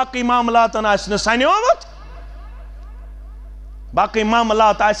پٔرمٕژ باقٕے معاملاتن آسہِ نہٕ سنیومُت باقٕے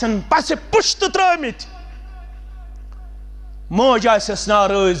معاملات آسن پسہِ پُشتہٕ ترٛٲمٕتۍ موج آسٮ۪س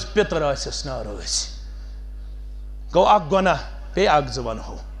ناراض پتر آسٮ۪س ناراض گوٚو اکھ گۄناہ بیٚیہِ اکھ زٕ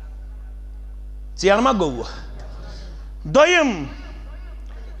ونہو ژیر ما گوٚو دوٚیِم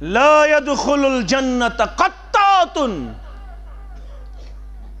لا يدخل الجنة قطات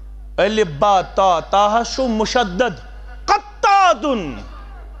الف با تا تاہس چھُ مشدد قطات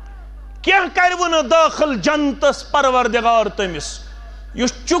کینٛہہ کرِوٕ نہٕ دٲخل جنتس پروردگار تٔمِس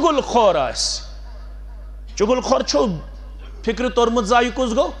یُس چُگل خور آسہِ چُگل خور چھُو فکرِ توٚرمُت زایہِ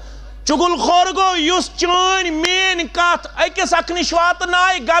کُس گوٚو چُگل خور گوٚو یُس چٲنۍ میٛٲنۍ کتھ أکِس اکھ نِش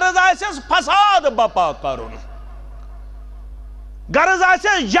واتنایہِ غرض آسٮ۪س فساد بپا کرُن غرض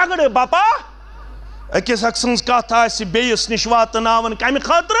آسٮ۪س جگڑٕ بپا أکِس اکھ سٕنٛز کتھ آسہِ بیٚیِس نِش واتناوان کمہِ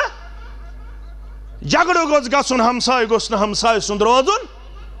خٲطرٕ جگڑٕ گوٚژھ گژھُن ہمساے گوٚژھ نہٕ ہمساے سُنٛد روزُن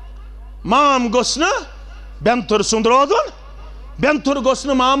مام گوٚژھ نہٕ بیٚنتھُر سُنٛد روزُن بیٚنتھُر گوٚژھ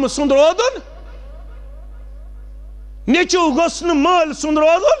نہٕ مامہٕ سُنٛد روزُن نیٚچوٗ گوٚژھ نہٕ مٲلۍ سُنٛد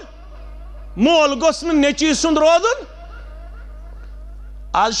روزُن مول گوٚژھ نہٕ نیٚچی سُنٛد روزُن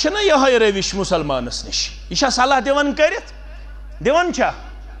آز چھَنہ یِہوٚے روش مُسلمانس نِش یہِ چھا صلاح دِوان کٔرِتھ دِوان چھا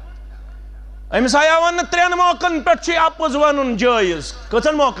أمِس آیاو وننہٕ 3 موقعن پٮ۪ٹھ چھُے اپُز ونُن جٲیز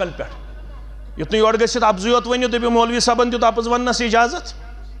کٔژن موقعن پٮ۪ٹھ یُتھ نہٕ یورٕ گٔژھِتھ اپزُے یوت ؤنِو دٔپِو مولوی صٲبن دیُت اپُز وننس اجازت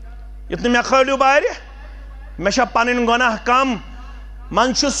یُتھ نہٕ مےٚ کھٲلِو بارِ مےٚ چھا پنٕنۍ گۄناہ کم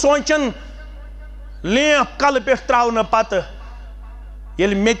منٛزٕ چھُ سونٛچان لیٚمپ کلہٕ پٮ۪ٹھ ترٛاونہٕ پتہٕ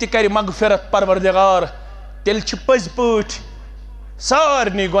ییٚلہِ مےٚ تہِ کرِ مغفرت پروردگار تیٚلہِ چھِ پٔزۍ پٲٹھۍ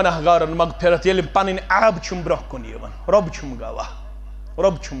سارنٕے گۄناہ گارن مغفرت ییٚلہِ پنٕنۍ عیب چھُم برٛونٛہہ کُن یِوان رۄب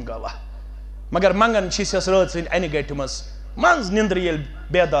چھُم گواہ مگر منٛگان چھِسٮ۪س رٲژ ہٕنٛدِ انہِ گٹہِ منٛز نِندرِ ییٚلہِ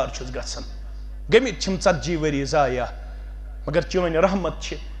بیدار چھُس گژھان گٔمٕتۍ چھِم 40 ؤری ضایع مگر چٲنۍ رحمت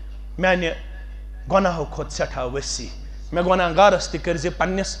چھِ میانہِ گۄناہو کھۄتہٕ سٮ۪ٹھاہ ؤسیع مےٚ گۄناہ گارس تہِ کٔرزِ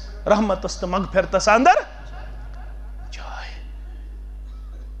پننِس رحمتس تہٕ مغفرتس اندر جاے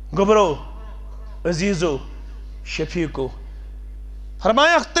گوٚبرو عزیزو شفیقو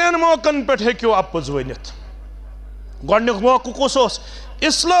فرمایکھ 3 موقعن پٮ۪ٹھ ہیٚکِو اپُز ؤنِتھ گۄڈنیُک موقعہٕ کُس اوس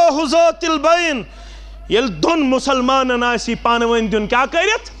اصلاح ذات البین ییٚلہِ دۄن مُسلمانن آسی پانہٕ ؤنۍ دیُن کیٛاہ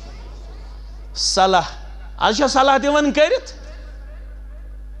کٔرِتھ صلح آز چھا صلح دِوان کٔرِتھ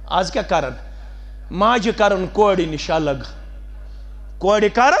آز کیٛاہ کران ماجہِ کران کورِ نِش الگ کورِ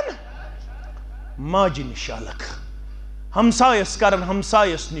کران ماجہِ نِش الگ ہمسایس کران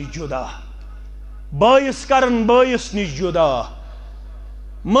ہمسایس نِش جُدا بٲیِس کران بٲیِس نِش جُدا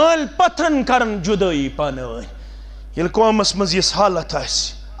مٲلۍ پتھرن کران جُدٲیی پانہٕ ؤنۍ ییٚلہِ قومس منٛز یِژھ حالت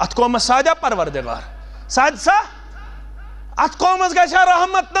آسہِ اتھ قومس سادیا پروردگار سادِ سا اتھ قومس گژھِ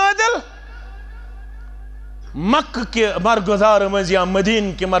رحمت نازل مکہ کے مرگزار منٛز یا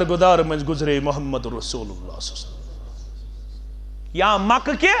مدیٖنہ کے مرگزار منٛز گزرے محمد رسول اللہ صلی اللہ علیہ وسلم یا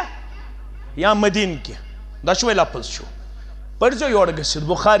مکہ کے یا مدیٖنہ کے دۄشوے لفظ چھُ پٔرزیو یورٕ گٔژھِتھ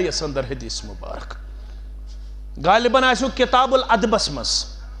بخاریَس اندر حدیث مبارک غالباً آسیو کتاب الادبس منٛز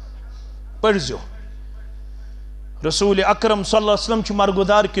پٔرزیو رسول اکرم صلی اللہ علیہ وسلم چھُ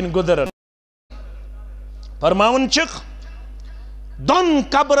مرگزار کِنۍ گُزران فرماوان چھِکھ دۄن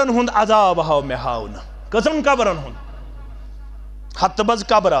قبرن ہُنٛد عذاب آو مےٚ ہاونہٕ کٔژن قبرن ہُنٛد ہتہٕ بز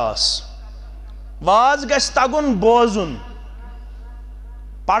قبر آس واز گژھِ تگُن بوزُن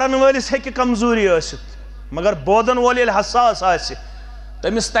پرن وٲلِس ہیٚکہِ کمزوٗری ٲسِتھ مگر بوزن وول ییٚلہِ حساس آسہِ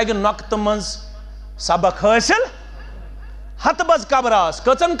تٔمِس تگہِ نۄقتہٕ منٛز سبق حٲصِل ہتہٕ بز قبر آس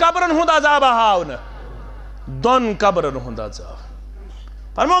کٔژن قبرن ہُنٛد عذاب ہاونہٕ دۄن قبرن ہُنٛد عذاب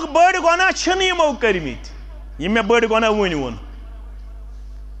فرموکھ بٔڑۍ گۄناہ چھِنہٕ یِمو کٔرمٕتۍ یِم مےٚ بٔڑۍ گۄناہ وٕنۍ ووٚن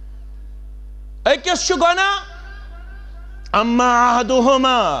أکِس چھُ گۄناہ اما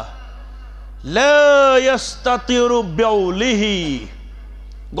احدُہُما لا یستطیرُ بیولِہی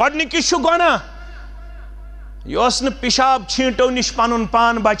گۄڈنِکِس چھُ گۄناہ یہِ اوس نہٕ پِشاب چھیٖنٹو نِش پنُن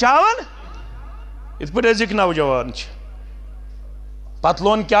پان بچاوان یِتھ پٲٹھۍ أزِکۍ نوجوان چھِ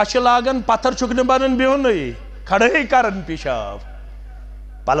پتلون کیٛاہ چھِ لاگان پتھر چھُکھ نہٕ بنان بِہُنٕے کھڑٲے کران پِشاب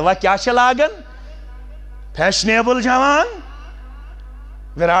پلوا کیٛاہ چھِ لاگان فیشنیبل جوان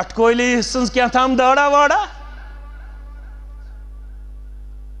وِراٹھ کوہلی سٕنٛز کینٛہہ دٲڑا واڑا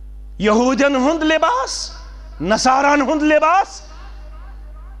یہوٗدین ہُنٛد لباس نصاران ہُنٛد لباس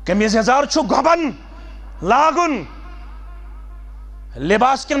قمیٖض یزار چھُ گۄبن لاگُن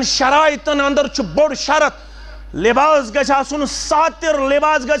لباس کٮ۪ن شرائطن اندر چھُ بوٚڑ شرط لباس گژھِ آسُن ساتِر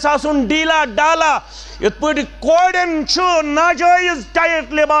لباس گژھِ آسُن ڈیٖلا ڈالا یِتھ پٲٹھۍ کورٮ۪ن چھُ ناجٲیز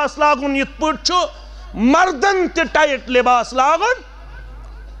ٹایٹ لباس لاگُن یِتھ پٲٹھۍ چھُ مردن تہِ ٹایٹ لباس لاگُن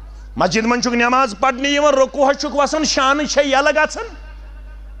مسجد منٛز چھُکھ نٮ۪ماز پرنہِ یِوان رکوٗہس چھُکھ وسان شانہٕ چھےٚ یلہٕ گژھان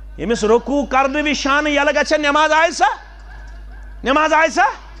ییٚمِس رکوٗع کرنہٕ وِزِ شانہٕ یلہٕ گژھِ نٮ۪ماز آیہِ سا نٮ۪ماز آیہِ سا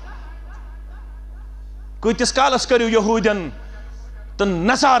کۭتِس کالس کٔرِو یہوٗدین تہٕ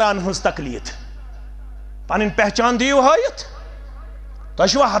نصاران ہٕنٛز تقلیٖد پنٕنۍ پہچان دِیِو ہٲیِتھ تۄہہِ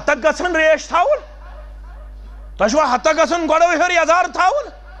چھُوا ہتک گژھان ریش تھاوُن تۄہہِ چھُوا ہتک گژھان گۄڈو ہیوٚر یزار تھاوُن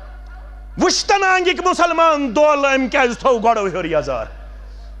وٕچھتن آنٛگِکۍ مُسلمان دولہٕ أمۍ کیٛازِ تھوٚو گۄڈو ہیوٚر یزار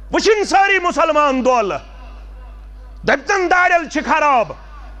وٕچھِنۍ سٲری مُسلمان دولہٕ دٔپتن داڑٮ۪ل چھِ خراب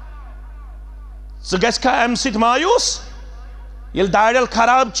ژٕ گژھکھا اَمہِ سۭتۍ مایوٗس ییٚلہِ داڑٮ۪ل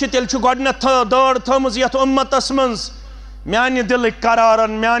خراب چھِ تیٚلہِ چھُ گۄڈنٮ۪تھ دٲڑ تھٲومٕژ یتھ اُمتس منٛز میانہِ دِلٕکۍ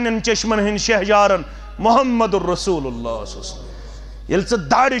قرارن میانٮ۪ن چشمن ہٕنٛدۍ شہجارن محمد رسول اللہ صلی اللہ علیہ وسلم ییٚلہِ ژٕ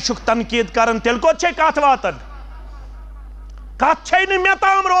داڑِ چھُکھ تنقیٖد کران تیٚلہِ کوٚت چھے کتھ واتان کتھ چھے نہٕ مےٚ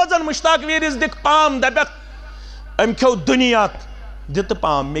تام روزان مشتاق ویٖرِس دِکھ پام دپکھ أمۍ کھیوٚو دُنیا دِتہٕ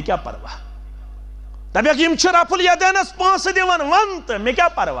پام مےٚ کیٛاہ پرواہ دپکھ یِم چھِ رفل یدینس پونٛسہٕ دِوان وَن تہٕ مےٚ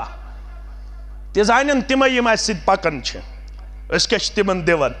کیٛاہ پرواہ تہِ زانن تِمے یِم اَسہِ سۭتۍ پکان چھِ أسۍ کیٛاہ چھِ تِمن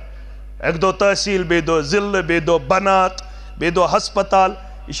دِوان اکہِ دۄہ تحصیٖل بیٚیہِ دۄہ ضلعہٕ بیٚیہِ دۄہ بنات بیٚیہِ دۄہ ہسپتال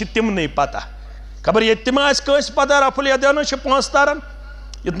یہِ چھِ تِمنٕے پتہ خبر ییٚتہِ تہِ ما آسہِ کٲنٛسہِ پتہ رفل یدینس چھِ پونٛسہٕ تران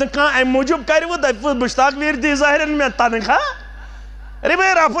ییٚتہِ نہٕ کانٛہہ اَمہِ موٗجوٗب کرِوٕ دپوٕ مشتاق ویٖر دی ظٲہرن مےٚ تنخواہ ارے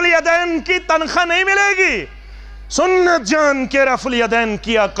بھائی رفل یدین کی تنخواہ نہیں ملے گی سنت جان کے رفل یدین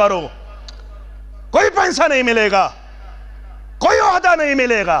کیا کرو کوئی پیسہ نہیں ملے گا کوئی عہدہ نہیں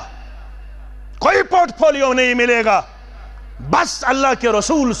ملے گا کوئی پورٹ فولیو نہیں ملے گا بس اللہ کے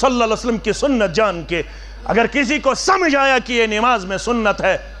رسول صلی اللہ علیہ وسلم کی سنت جان کے اگر کسی کو سمجھ آیا کہ یہ نماز میں سنت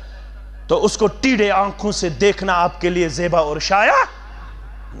ہے تو اس کو ٹیڑے آنکھوں سے دیکھنا آپ کے لیے زیبا اور شایع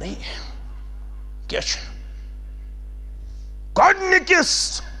نہیں ہے کیا چھُ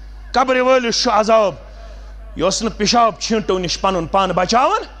گۄڈنِکِس قبرِ وٲلِس چھُ عذاب یہِ اوس نہٕ پِشاب چھیٖنٹو نِش پنُن پان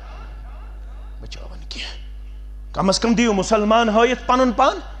بچاوان کینٛہہ کم از کم دِیِو مُسلمان ہٲیِتھ پنُن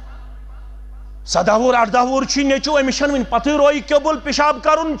پان 17 وُہُر 18 وُہُر چھُے نیٚچوٗ أمِس چھَنہٕ وٕنہِ پتہٕے رویہِ قبوٗل پِشاب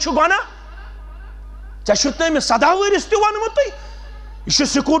کرُن چھُ گۄناہ ژےٚ چھُتھ نہٕ أمِس 17 وٕہرِس تہِ ووٚنمُتٕے یہِ چھُ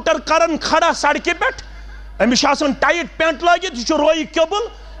سکوٗٹر کران کھڑا سڑکہِ پٮ۪ٹھ أمِس چھُ آسان ٹایٹ پینٹ لٲگِتھ یہِ چھُ رویہِ قبوٗل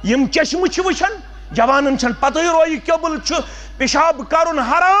یِم چشمہٕ چھِ وٕچھان جوانن چھن پتہ روی قبل پیشاب کرن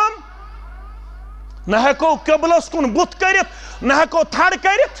حرام نہ ہیکو قبلس کن بت کرت نہ ہیکو تھڑ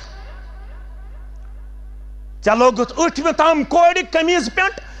کرت چلو گت ٲٹھمہِ تام کورِ قمیٖض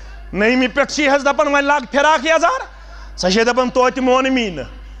پٮ۪نٛٹ نٔیمہِ پٮ۪ٹھ چھی حظ دپان وۄنۍ لاگ فراق یزار سۄ چھے دپان توتہِ مونمی نہٕ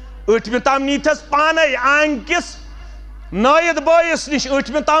ٲٹھمہِ تام نیٖتھس پانے آنٛگہِ کِس نٲیِد بٲیِس نِش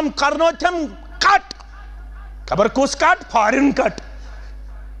ٲٹھمہِ تام کرنوتھٮ۪م کٹ خبر کُس کٹ فارن کٹ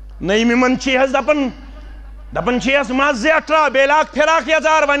نٔیمہِ منٛز چھی حظ دپان چھیس مز زیٹھرا بیٚیہِ لاگ فراق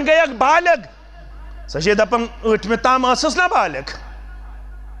یزار وۄنۍ گٔیکھ بالغ سۄ چھے دپان ٲٹھمہِ تام ٲسٕس نا بالغ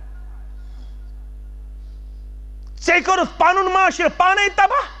ژےٚ کوٚرُتھ پنُن معاشرٕ پانے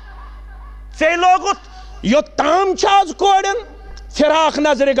تباہ ژےٚ لوگُتھ یوٚتام چھِ آز کورٮ۪ن فراق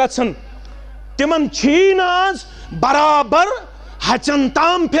نظرِ گژھان تِمن چھی نہٕ آز برابر ہچن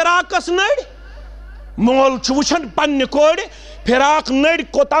تام فراقس نٔرۍ مول چھُ وٕچھان پننہِ کورِ فراق نٔرۍ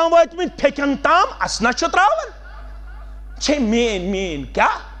کوٚتام وٲتۍمٕتۍ پھیٚکٮ۪ن تام اسنہ چھُ تراوان چھے میٲنۍ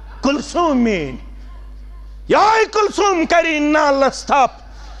کیٛاہ کُلسوٗم میٲنۍ یہے کُلسوٗم کری نالس تھپھ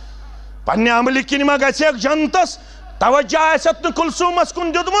پننہِ عملہِ کِنۍ ما گژھٮ۪کھ جنتس توجہ آسٮ۪تھ نہٕ کُلسوٗمس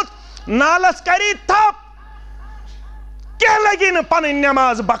کُن دیُتمُت نالس کری تھپھ کینٛہہ لگی نہٕ پنٕنۍ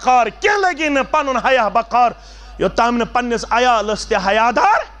نٮ۪ماز بکار کینٛہہ لگی نہٕ پنُن حیا بکار یوٚتام نہٕ پننِس عیالس تہِ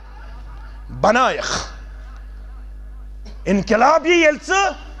حیادار بنایکھ انقلاب یی ییٚلہِ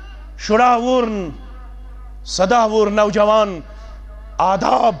ژٕ شُراہ وُہُر سداہ وُہُر نوجوان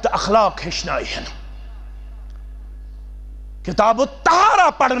آداب تہٕ اخلاق ہیٚچھنایہن کتاب الطہارہ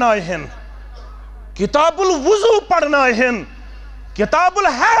پرنایہن کتاب الوضو پرنایہن کتاب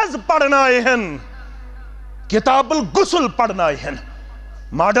الحیض پرنایہن کتاب الغسل پرنایہن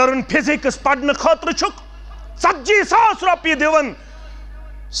ماڈرن فزکس پرنہٕ خٲطرٕ چھُکھ 40,000 رۄپیہِ دِوان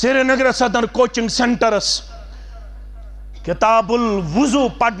سری نگرس اندر کوچنگ سینٹرس کتاب الوضو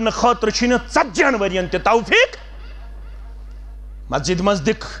پرنہٕ خٲطرٕ چھِ نہٕ 40 ؤرین تہِ توفیق مسجد منٛز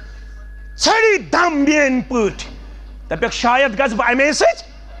دِکھ ژھٔری دم میٲنۍ پٲٹھۍ دپیکھ شاید گژھٕ بہٕ اَمے سۭتۍ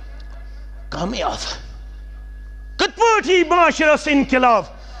کامیاب کِتھ پٲٹھۍ یی معاشرس انقلاب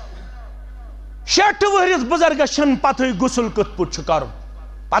 60 ؤہرِس بُزرگس چھنہٕ پتہٕے غسل کِتھ پٲٹھۍ چھُ کرُن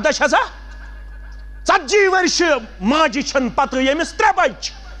پتہ چھسا 40 ؤرشہِ ماجہِ چھنہٕ پتہٕ ییٚمِس 3 بچہِ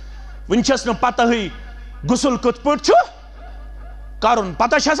چھِ وٕنہِ چھس نہٕ پتہٕے غسل کِتھ پٲٹھۍ چھُ کرُن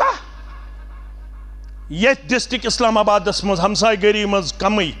پتہ چھسا ییٚتھۍ ڈسٹرک اسلام آبادس منٛز ہمساے گٔری منٛز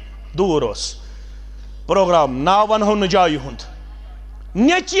کمٕے دوٗر اوس پروگرام ناو ونہو نہٕ جایہِ ہُنٛد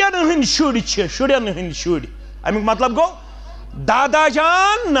نیٚچوٮ۪ن ہٕنٛدۍ شُرۍ چھِ شُرٮ۪ن ہٕنٛدۍ شُرۍ امیُک مطلب گوٚو دادا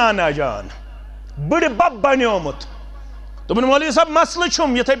جان نانا جان بٕڑِ بب بنیومُت دوٚپُن مولوی صٲب مسلہٕ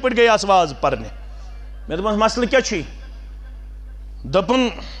چھُم یِتھے پٲٹھۍ گٔے آز واز پرنہِ مےٚ دوٚپمس مسلہٕ کیٛاہ چھُے دوٚپُن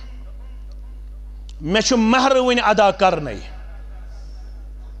مےٚ چھُ مہرٕ وٕنہِ ادا کرنے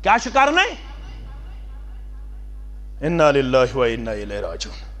کیٛاہ چھُ کرنے اِنّا لِلّٰهِ وَإِنّا إِلَيْهِ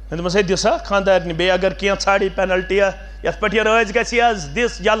راجعوٗن مےٚ دوٚپمس ہے دِ سا خانٛدارنہِ بیٚیہِ اگر کینٛہہ ژھاڑی پینلٹی یتھ پٲٹھۍ یہِ رٲزۍ گژھِ حظ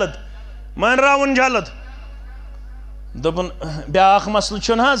دِس جلد مٲنراوُن جلد دوٚپُن بیٛاکھ مسلہٕ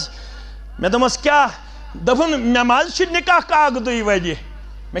چھُنہٕ حظ مےٚ دوٚپمس کیٛاہ دوٚپُن مےٚ ما حظ چھُ نِکاح کاکدٕے وۄنۍ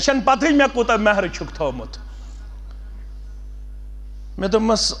مےٚ چھنہٕ پتہٕے مےٚ کوٗتاہ مہرٕ چھُکھ تھوٚومُت مےٚ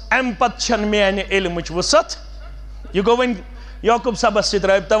دوٚپمس امہِ پتہٕ چھنہٕ میانہِ علمٕچ وُسعت یہِ گوٚو وۄنۍ یعقوٗب صٲبس سۭتۍ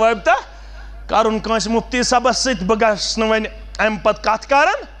رٲبطہ وٲبطہ کرُن کٲنٛسہِ مُفتی صٲبس سۭتۍ بہٕ گژھٕ نہٕ وۄنۍ امہِ پتہٕ کتھ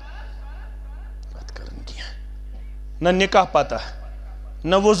کران کینٛہہ نہ نِکاح پتہ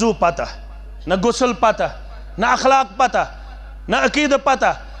نہ وضوٗ پتہ نہ غسل پتہ نہ اخلاق پتہ نہ عقیدٕ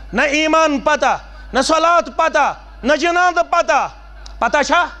پتہ نہ ایمان پتہ نہ صلات پتہ نہ جنازٕ پتہ پتہ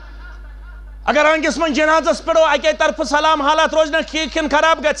چھا اگر آنٛگِس منٛز جنازس پٮ۪ٹھو اکے طرفہٕ سلام حالات روزِ نا ٹھیٖک کِنہٕ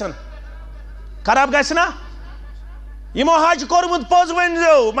خراب گژھن خراب گژھِ نا یِمو حج کوٚرمُت پوٚز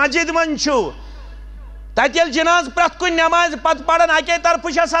ؤنۍزیو مسجد منٛز چھُ تتہِ ییٚلہِ جناز پرٛٮ۪تھ کُنہِ نٮ۪مازِ پتہٕ پران اکے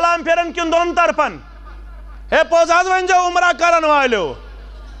طرفہٕ چھا سلام پھِران کِنہٕ دۄن طرفن ہے پوٚز حظ ؤنۍزیو عمرہ کرن والیو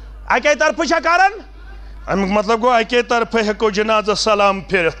اکے طرفہٕ چھا کران امیُک مطلب گوٚو اکے طرفہٕ ہیٚکو جنازس سلام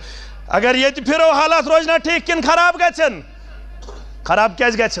پھِرِتھ اگر ییٚتہِ پھِرو حالات روزِ نا ٹھیٖک کِنہٕ خراب گژھن خراب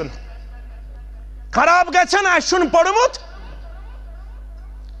کیٛازِ گژھن خراب گژھن اَسہِ چھُنہٕ پوٚرمُت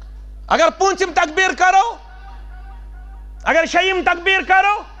اگر پوٗنٛژِم تقبیٖر کرو اگر شیٚیِم تقبیٖر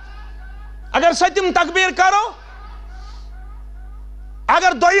کرو اگر سٔتِم تقبیٖر کرو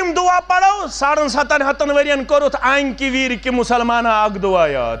اگر دوٚیِم دُعا پرو 750 ؤرین کوٚرُتھ آنٛگہِ کہِ ویٖرِ کہِ مُسلمانا اکھ دُعا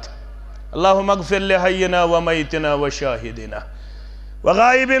یاد اللہُمَّ اغفر لحیِّنَا ومیتِنَا وشاہِدِنَا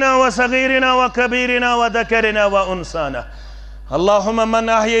وغائبِنَا وصغیرِنَا وکبیرِنَا وذکرِنَا وانثانا اللہُمَّ من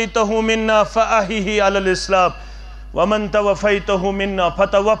احییتہ منا فاحیہ علی الاسلام ومن توفیتہ منا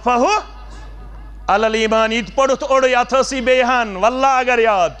فتوفہ علی الایمان یہِ تہِ پوٚرُتھ اوٚڑُے اتھ ٲسٕے بیٚیہِ ہن واللہ اگر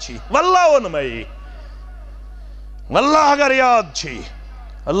یاد چھی واللہ ووٚن مےٚ واللہ اگر یاد چھی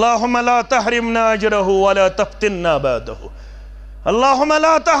اللہم لا تحرمنا اجرہ ولا تفتننا بعدہ اللہم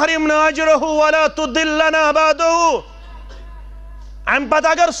لا تحرمنا اجرہ ولا تدلنا بعدہ ام پتہ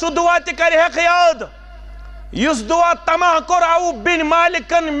اگر سو دعا تی کر ہے یاد یس دعا تمہ کر عوف بن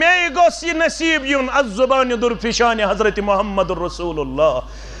مالکن میں گوس یہ نصیب یون الزبان درفشان حضرت محمد رسول اللہ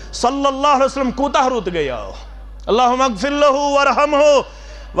صلی اللہ علیہ وسلم کوتاہ رود گیا اللہم اغفر لہو ورحمہ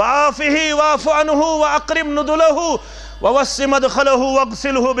وعافہ واعف عنہ واقرب ندلہ ووسع مدخلہ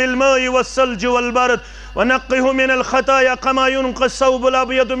واغسلہ بالماء والثلج والبرد ونقه من الخطايا كما ينقى الثوب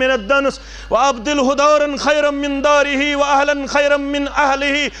الابيض من الدنس وابدله دارا خيرا من داره واهلا خيرا من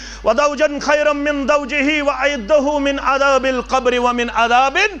اهله وزوجا خيرا من زوجه واعده من عذاب القبر ومن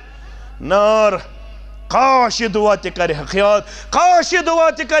عذاب النار کاش دعات کرے حقیات کاش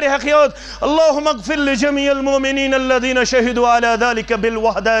دعات کرے حقیات اللہم اغفر لجميع المؤمنین الذين شہدوا على ذلك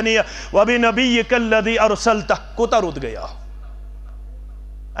بالوحدانیہ وبنبیک الذي ارسلتہ کوتا رود گیا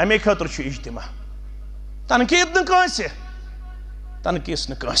امی خطر چھو اجتماع تنقید نہ کانسے تنقیس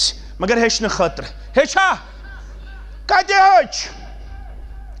نہ کانسے مگر ہیچ نہ خطر ہیچا کتے ہیچ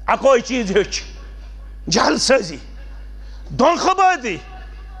اکوئی چیز ہیچ جہل سازی دونخ بادی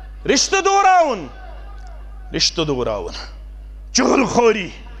رشتہ دوراؤن چغل خوری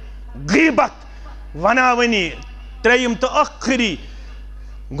غیبت وناونی تریم تو اخری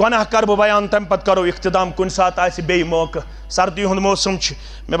گناہ کربو بیان تم پت کرو اختتام کن سات آئیسی بے موقع سردی ہند موسم چھ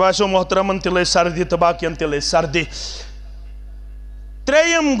میں باسو محترمن تلے سردی تباکین تلے سردی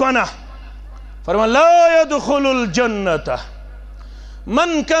تریم گناہ فرمان لا يدخل الجنت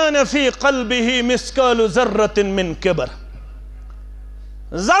من كان في قلبه مثقال ذرة من کبر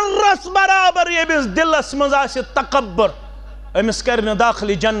ذرس برابر یہ بس دلس مزاس تکبر امس کرن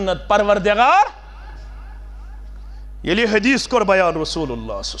داخلی جنت پروردگار یلی حدیث کر بیان رسول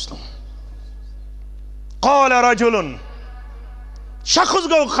اللہ صلی اللہ علیہ وسلم قال رجل شخص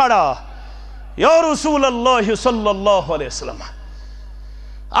گو کھڑا یا رسول اللہ صلی اللہ علیہ وسلم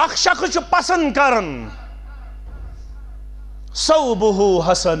اخ شخص پسند کرن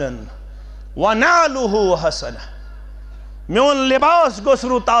صوبہ حسنا ونالہ حسنا میون لباس گوس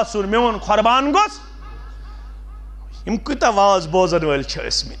رو تاثر میون قربان گوس یم کتا واز بوزن ول چھ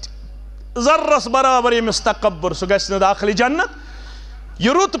اسمت ذرس برابر یمس تکبر سو گژھِ نہٕ داخلی جنت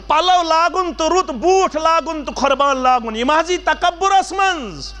یہ رت پلو لاگن تو رت بوٹ لاگن تو قربان لاگن یہ محضی تکبر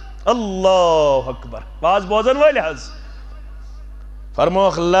اسمنز اللہ اکبر واز بوزن ول حض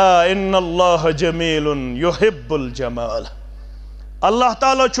فرموخ لا ان اللہ جمیل یحب الجمال اللہ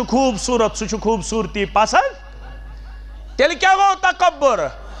تعالیٰ چھ خوبصورت سو چھ خوبصورتی پسند تیل کیا گو تکبر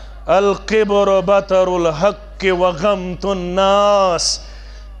القبر بطر الحق وغمت الناس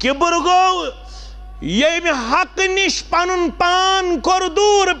کبر گو یہ میں حق نش پنن پان کر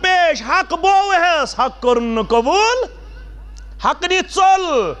دور پیش حق بو ہے حق کرن قبول حق نی چل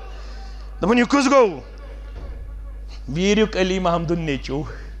دپن یہ کس گو ویریک علی محمد نیچو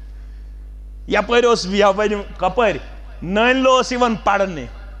یپر اس کپر نان لوس یوان پڑھنے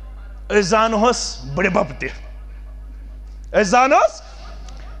ازان ہوس بڑے بب تہ ازان ہوس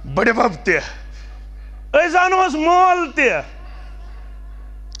بڑے بب تہ ازان ہوس مول تہ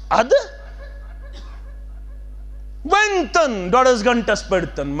اد ونتن ڈوڑس گھنٹس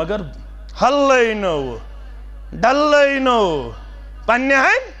پڑتن مگر حل نو ڈل نو پنہ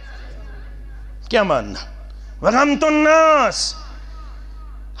ہن کیا ماننا وغمت الناس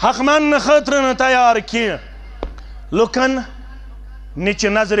حق مان خاطر نہ تیار کی لکن نچ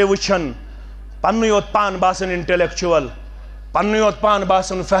نظر وچھن پنن یوت پان باسن انٹلیکچوئل پنن یوت پان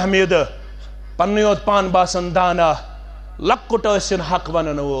باسن فہمید پنن یوت پان باسن دانا لکٹ ٲسِن حق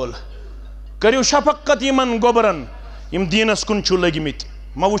ونن وول کریو شفقت یمن گوبرن یم دینس کن چھو لگمت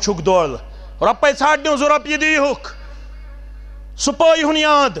ما وچھک دول رۄپے ژھانڈنو زٕ رۄپیہِ دیٖہُکھ سُہ پٲے ہُن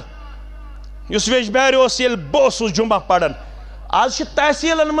یاد یُس ویجبیٛارِ اوس ییٚلہِ بہٕ اوسُس جُمعہ پران آز چھِ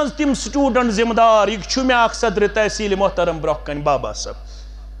تحصیٖلن منٛز تِم سٹوٗڈنٛٹ ذمہٕ دار یہِ چھُ مےٚ اکھ صدرِ تحصیٖل محترم برٛونٛہہ کَنہِ بابا صٲب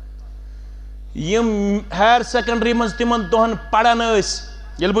یِم ہایر سیکنڈری منٛز تِمن دۄہن پران ٲسۍ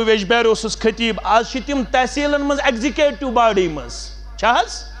ییٚلہِ بہٕ ویجبیٛارِ اوسُس خطیٖب آز چھِ تِم تحصیٖلن منٛز ایگزِکیٹِو باڈی منٛز چھا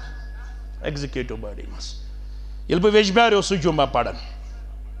حظ ایگزِکیٹِو باڈی منٛز ییٚلہِ بہٕ ویجبیٛارِ اوسُس جُمعہ پران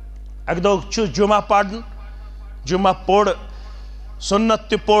اکہِ دۄہ چھُ جُمعہ پرن جُمعہ پوٚر سُنت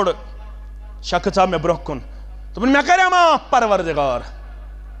تہِ پوٚر شخص آو مےٚ برٛونٛہہ کُن دوٚپُن مےٚ کَرے معاف پروردگار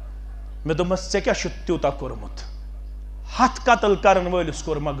مےٚ دوٚپمس ژےٚ کیٛاہ چھُتھ تیوٗتاہ کوٚرمُت 100 قتل کرن وٲلِس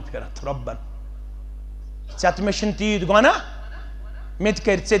کوٚر مغفرت رۄبن ژےٚ تہٕ مےٚ چھِنہٕ تیٖتۍ گۄناہ مےٚ تہِ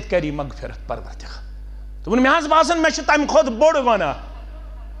کَرِ ژےٚ تہِ کَری مغفرت پروردگار دوٚپُن مےٚ حظ باسان مےٚ چھُ تَمہِ کھۄتہٕ بوٚڑ گۄناہ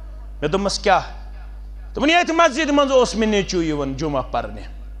مےٚ دوٚپمس کیٛاہ دوٚپُن ییٚتھۍ مسجد منٛز اوس مےٚ نیٚچوٗ یِوان جُمعہ پرنہِ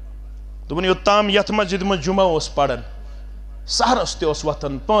دوٚپُن یوٚتام یتھ مسجد منٛز جمعہ اوس پران سحرس تہِ اوس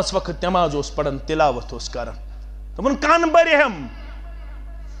وۄتھان 5 وقت نماز اوس پران تلاوت اوس کران دوٚپُن کن برِہم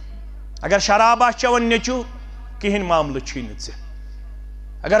اگر شراب آسہِ چٮ۪وان نیٚچوٗ کِہیٖنۍ معاملہٕ چھُے نہٕ ژےٚ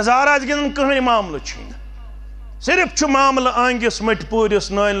اگر زار آسہِ گِنٛدان کٕہٕنۍ معاملہٕ چھُے نہٕ صرف چھُ معاملہٕ آنٛگِس مٔٹۍ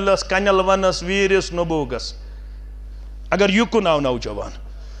پوٗرِس نٲنِلس کنٮ۪ل ونس ویٖرِس نبوٗگس اگر یُکُن آو نوجوان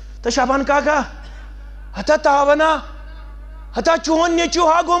تہٕ شابان کاکا ہتا تاونا ہتا چون نیٚچوٗ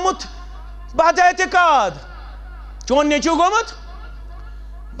ہا گوٚمُت بد اعتقاد چون نیٚچوٗ گوٚمُت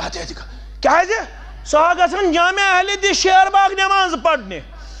بد اعتقاد کیٛازِ سُہ ہا گژھان جامع اہلِ حدیث شیر باغ نٮ۪ماز پرنہِ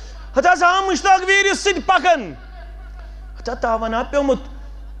ہتا سُہ ہا مشتاق ویٖرِس سۭتۍ پکان ہتا تاونا پیوٚمُت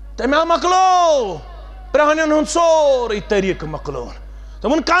تٔمۍ ہا مۄکلو پرٛانٮ۪ن ہُنٛد سورُے طریٖقہٕ مۄکلووُن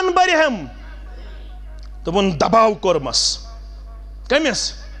دوٚپُن کن برِہم دوٚپُن دباو کوٚرمس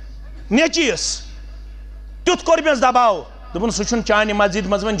کٔمِس نیٚچوِس تیُتھ کوٚر مےٚ دباو دوٚپُن سُہ چھُنہٕ چانہِ مسجد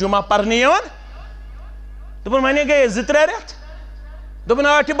منٛز وۄنۍ جمعہ پرنہِ یِوان دوٚپُن وۄنۍ گٔیے 2-3 رٮ۪تھ دوٚپُن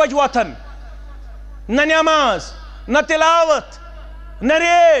 8 بجہِ وۄتھان نہ نٮ۪ماز نہ تلاوت نہ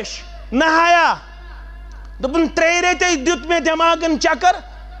ریش نہ حیا دوٚپُن 3 رٮ۪تَے دیُت مےٚ دٮ۪ماغن چکر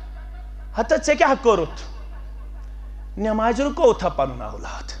ہتا ژےٚ کیٛاہ کوٚرُتھ نٮ۪مازِ رُکووتھا پنُن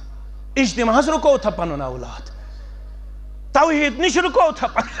اولاد اجتماعس رُکووتھا پنُن اولاد توحیٖد نِش رُکووتھا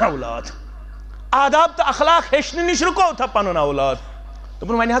پنُن اولاد آداب تہٕ اخلاق ہیٚچھنہٕ نِش رُکووتھا پنُن اولاد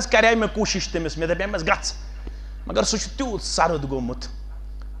دوٚپُن وۄنۍ حظ کرے مےٚ کوٗشِش تٔمِس مےٚ دپیمس گژھ مگر سُہ چھُ تیوٗت سرد گوٚمُت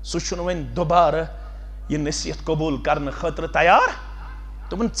سُہ چھُنہٕ وۄنۍ دُبارٕ یہِ نصیحت قبوٗل کرنہٕ خٲطرٕ تیار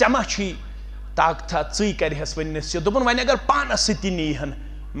دوٚپُن ژےٚ ما چھُے طاقتھا ژٕے کرِہس وۄنۍ نصیحت دوٚپُن وۄنۍ اگر پانس سۭتۍ تہِ نیٖہن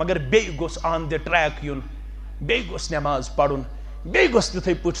مگر بیٚیہِ گوٚژھ آن دِ ٹریک یُن بیٚیہِ گوٚژھ نٮ۪ماز پرُن بیٚیہِ گوٚژھ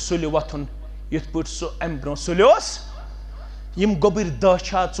تِتھٕے پٲٹھۍ سُلہِ وۄتھُن یِتھ پٲٹھۍ سُہ امہِ برٛونٛہہ سُلہِ اوس یِم گوٚبٕرۍ 10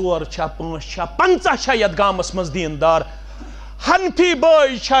 چھا 4 چھا 5 چھا 50 چھا یتھ گامس منٛز دیٖندار حنفی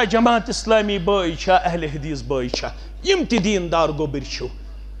بٲے چھا جماعت اسلامی بٲے چھا اہلِ حدیث بٲے چھا یِم تہِ دیٖندار گوٚبٕرۍ چھِو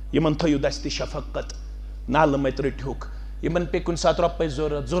یِمن تھٲیِو دستہِ شفقت نالہٕ متہِ رٔٹۍہُکھ یِمن پیٚیہِ کُنہِ ساتہٕ رۄپے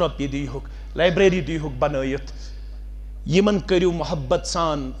ضروٗرت 2 رۄپیہِ دیٖہُکھ لایبرٔری دیٖہُکھ بنٲیِتھ یِمن کٔرِو محبت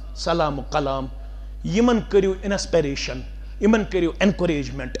سان سلام و کلام یِمن کٔرِو انسپریشن یِمن کٔرِو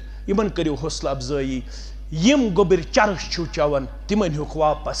انکوریجمنٹ یِمن کٔرِو حوصلہٕ افضٲیی یِم گوٚبٕرۍ چرٕس چھِو چٮ۪وان تِم أنۍہُکھ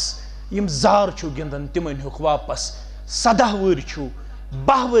واپس یِم زار چھِو گِنٛدان تِم أنۍہُکھ واپس 17 وٕہٕرۍ چھِو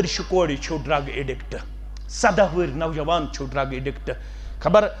 12 ؤرشہِ کورِ چھِو ڈرگ ایڈکٹ 17 وٕہٕرۍ نوجوان چھِو ڈرگ ایڈکٹ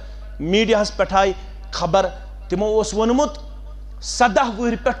خبر میڈیاہس پٮ۪ٹھ آیہِ خبر تِمو اوس ووٚنمُت 17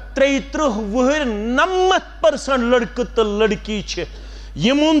 وٕہٕرۍ پٮ۪ٹھ 33 وٕہٕرۍ 90% لڑکہٕ تہٕ لڑکی چھِ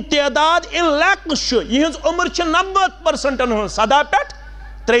یِمن تعداد اِن لیکس چھُ یِہنٛز عمر چھِ 90% ہٕنٛز 17 پٮ۪ٹھ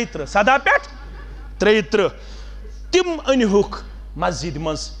 33 17 پٮ۪ٹھ 33 تِم أنۍہُکھ مسجد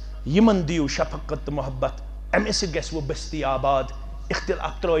منٛز یِمن دِیِو شفقت تہٕ محبت امہِ سۭتۍ گژھِ وۄنۍ بستی آباد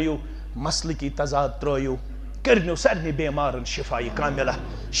اختلاف ترٲیِو مسلکی تضاد ترٲیِو کٔرنو سارنٕے بیمارن شفایہِ کاملہ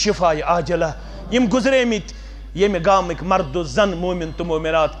شفایہِ عاجلہ یِم گُزریمٕتۍ ییٚمہِ گامٕکۍ مرد زن مومن تہٕ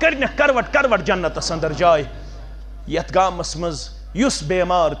مومنات کٔرنکھ کروٹ کروٹ جنتس اندر جاے یتھ گامس منٛز یُس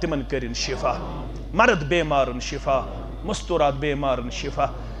بیمار تِمن کٔرِنۍ شفا مرد بیمارن شفا مستورات بیمارن شفا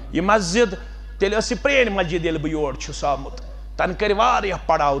یہِ مسجد تیٚلہِ ٲس یہِ پرٛٲنۍ مسجد ییٚلہِ بہٕ یور چھُس آمُت تنہٕ کٔرۍ واریاہ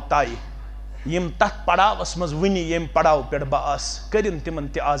پڑاو طے یِم تتھ پڑاوس منٛز وٕنہِ ییٚمہِ پڑاو پٮ۪ٹھ بہٕ آسہٕ کٔرِنۍ تِمن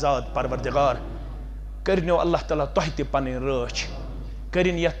تہِ آزاد پروردگار کٔرنو اللہ تعالیٰ تۄہہِ تہِ پنٕنۍ رٲچھ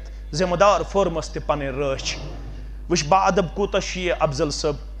کٔرِنۍ یتھ ذمہٕ دار فورمس تہِ پنٕنۍ رٲچھ وٕچھ با ادب کوٗتاہ چھُ یہِ افضل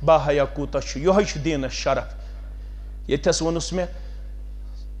صٲب با حیا کوٗتاہ چھُ یِہوے چھُ دیٖنس شرف ییٚتھس ووٚنُس مےٚ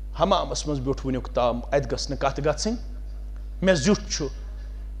حمامس منٛز بیوٗٹھ وٕنیُک تام اتہِ گٔژھ نہٕ کتھ گژھٕنۍ مےٚ زیُٹھ چھُ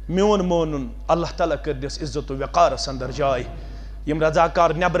میون مونُن اللہ تعالیٰ کٔرنس عزت و وقارس اندر جاے یِم رضاکار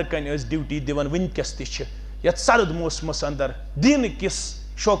نٮ۪برٕ کنۍ ٲسۍ ڈیوٹی دِوان وٕنکیٚس تہِ چھِ یتھ سرد موسمس اندر دیٖنہٕ کِس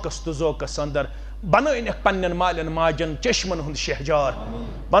شوقس تہٕ ذوقس اندر بنٲنکھ پننٮ۪ن مالٮ۪ن ماجن چشمن ہُنٛد شہجار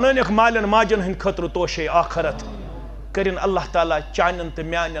بنٲنکھ مالٮ۪ن ماجن ہٕنٛدِ خٲطرٕ توشے آخرت کٔرِنۍ اللہ تعالیٰ چانٮ۪ن تہٕ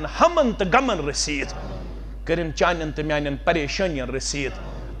میانٮ۪ن ہمن تہٕ غمن رسیٖد کٔرِنۍ چانٮ۪ن تہٕ میانٮ۪ن پریشٲنین رسیٖد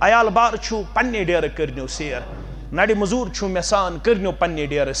عیال بار چھُو پننہِ ڈیرٕ کٔرنو سیر نڑِ مزوٗر چھُو مےٚ سان کٔرنو پننہِ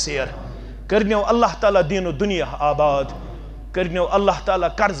ڈیرٕ سیر کٔرنو اللہ تعالیٰ دیٖنو دُنیا آباد کٔرنو اللہ تعالیٰ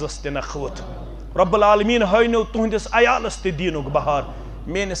قرضس تہِ نکھوت رب العالمیٖن ہٲینو تُہنٛدِس عیالس تہِ دیٖنُک بہار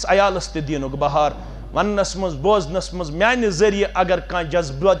میٲنِس عیالس تہِ دیٖنُک بہار وننس منٛز بوزنس منٛز میانہِ ذٔریعہٕ اگر کانٛہہ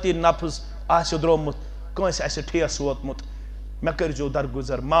جذبٲتی نفظ آسہِ درٛومُت کٲنٛسہِ آسہِ ٹھیس ووتمُت مےٚ کٔرزیٚو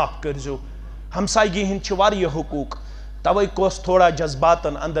درگُزر معاف کٔرزیٚو ہمسایگی ہٕنٛدۍ چھِ واریاہ حقوٗق توے کوٚس تھوڑا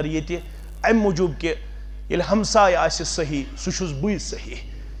جذباتن اندر ییٚتہِ امہِ موٗجوٗب کہِ ییٚلہِ ہمساے آسہِ صحیح سُہ چھُس بٕے صحیح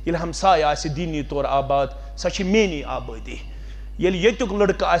ییٚلہِ ہمساے آسہِ دیٖنی طور آباد سۄ چھِ میٲنی آبٲدی ییٚلہِ ییٚتیُک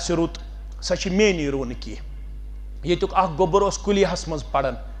لڑکہٕ آسہِ رُت سۄ چھِ میٲنی رونقی ییٚتیُک اکھ گوٚبُر اوس کُلیاہس منٛز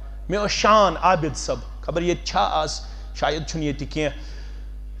پران میں شان عابد صب خبر یہ چھا آس شاید چھن یہ کیا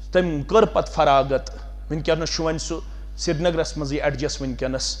تم کر پت فراغت ونکس ون سہ سری نگرس مز ایڈجسٹ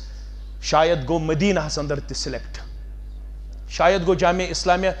ونکس شاید گو مدینہ اندر تہ سلیکٹ شاید گو جامعہ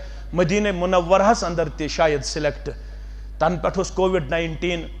اسلامیہ مدینہ منورہ اندر تہ شاید سلیکٹ تن پہ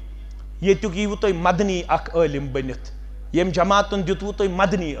کووڈ-19 یتک یہ تھی مدنی اخ عالم بنت یم جماعتن دتو تھی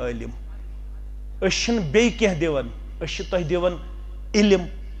مدنی عالم اس بی کی دان اس تہ دان علم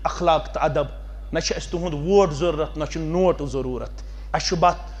اخلاق تو ادب نہ تہد ووٹ ضرورت نہ نوٹ ضرورت اس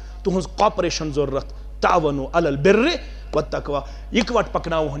بات تہذ کوپریشن ضرورت تعاونوا علی البر والتقوی اکوٹ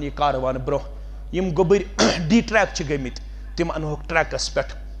پکناون یہ کاروان برو یم گوبر ڈی ٹریک گمت تم انہوک ٹریکس پہ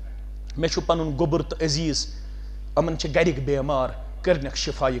مے پن گوبر تو عزیز امن گرک بیمار کرنک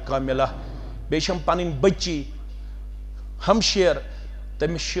شفای کاملہ بیشم پن بچی ہمشیر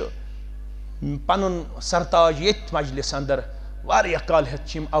تمس پن سرتاج یت مجلس اندر واریاہ کال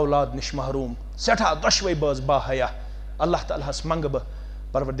ہت اولاد نش محروم سٹھا دشوے باز با حیا اللہ تعالیٰ ہس منگ بہ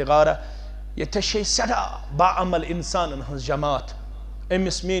پروردگارہ یہ سٹھا با عمل انسان ہز جماعت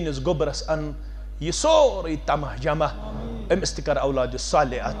امس میس گوبرس ان یہ سوری تمہ جمع امس تہ کر اولاد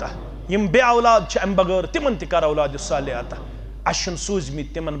صالح عطا یم بے اولاد ام بغیر تمن تہ کر اولاد صالح عطا اشن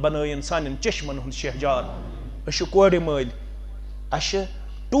سوزمت تمن بنائن سان چشمن ہند شہجار اس کور مل اس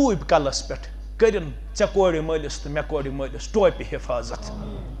ٹوپ کلس پہ کرن ے کور مالس تو مے کور مالس ٹوپہ حفاظت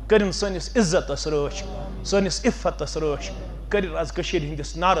کرن سنس عزتس رچ سنس عفتس رچ کرن آز کشیر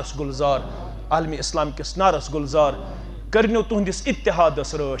ہندس نارس گلزار عالمی اسلام کس نارس گلزار کرنو تہندس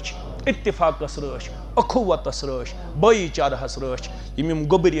اتحادس رچ اتفاقس رچ اخوتس رچ بھائی چارہس رچ یم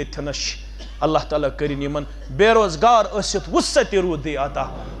گوبر یتنش اللہ تعالیٰ کرن یمن بے روزگار ثت وسط رودی عطا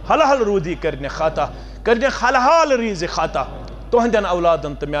حلحل رودی کرن خطا کرن حلحال ریز خطا تہندین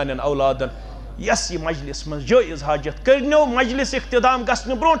اولادن تو میانین اولادن یس یہ مجلس من جائز حاجت کرنو مجلس اختتام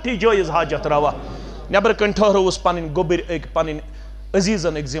گھن برونٹھی جائز حاجت روا نبر کن ٹھہروس پن گوبر اک پن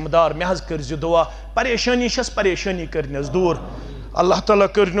عزیزن اک ذمہ دار مے حض کرزِ دعا پریشانی چھس پریشانی کرنس دور اللہ تعالیٰ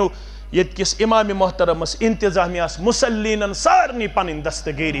کرنو یت کس امام محترمس انتظامیہس مسلینن سارنی پن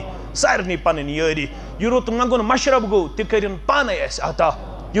دستگیری سارنی پن یاری یہ رت منگن مشرب گو تہ کرن پانے اس عطا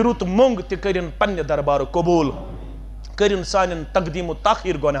یہ رت مونگ تہ کرن پنہ دربار قبول کرن سانن تقدیم و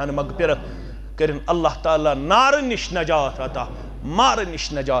تاخیر گناہن مغفرت کرن اللہ تعالیٰ نار نش نجات عطا مار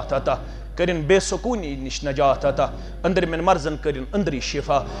نش نجات عطا کرن بے سکونی نش نجات عطا اندر من مرزن کرن اندری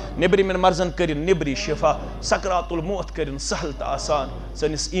شفا نبری من مرزن کرن نبری شفا سکرات الموت کرن سہل تا آسان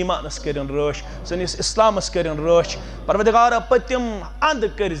سنس ایمانس کرن رش سنس اسلامس کرن رش پروردگارہ پتم اند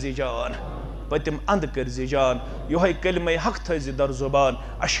کرزی جان پتم اند کرزی جان یہ کلمہ حق تھزی در زبان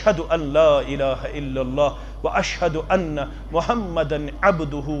اشہد ان لا الہ الا اللہ و اشہد ان محمدا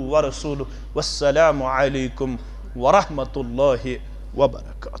عبدہ ورسولہ والسلام علیکم ورحمۃ اللہ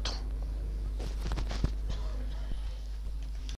وبرکاتہ.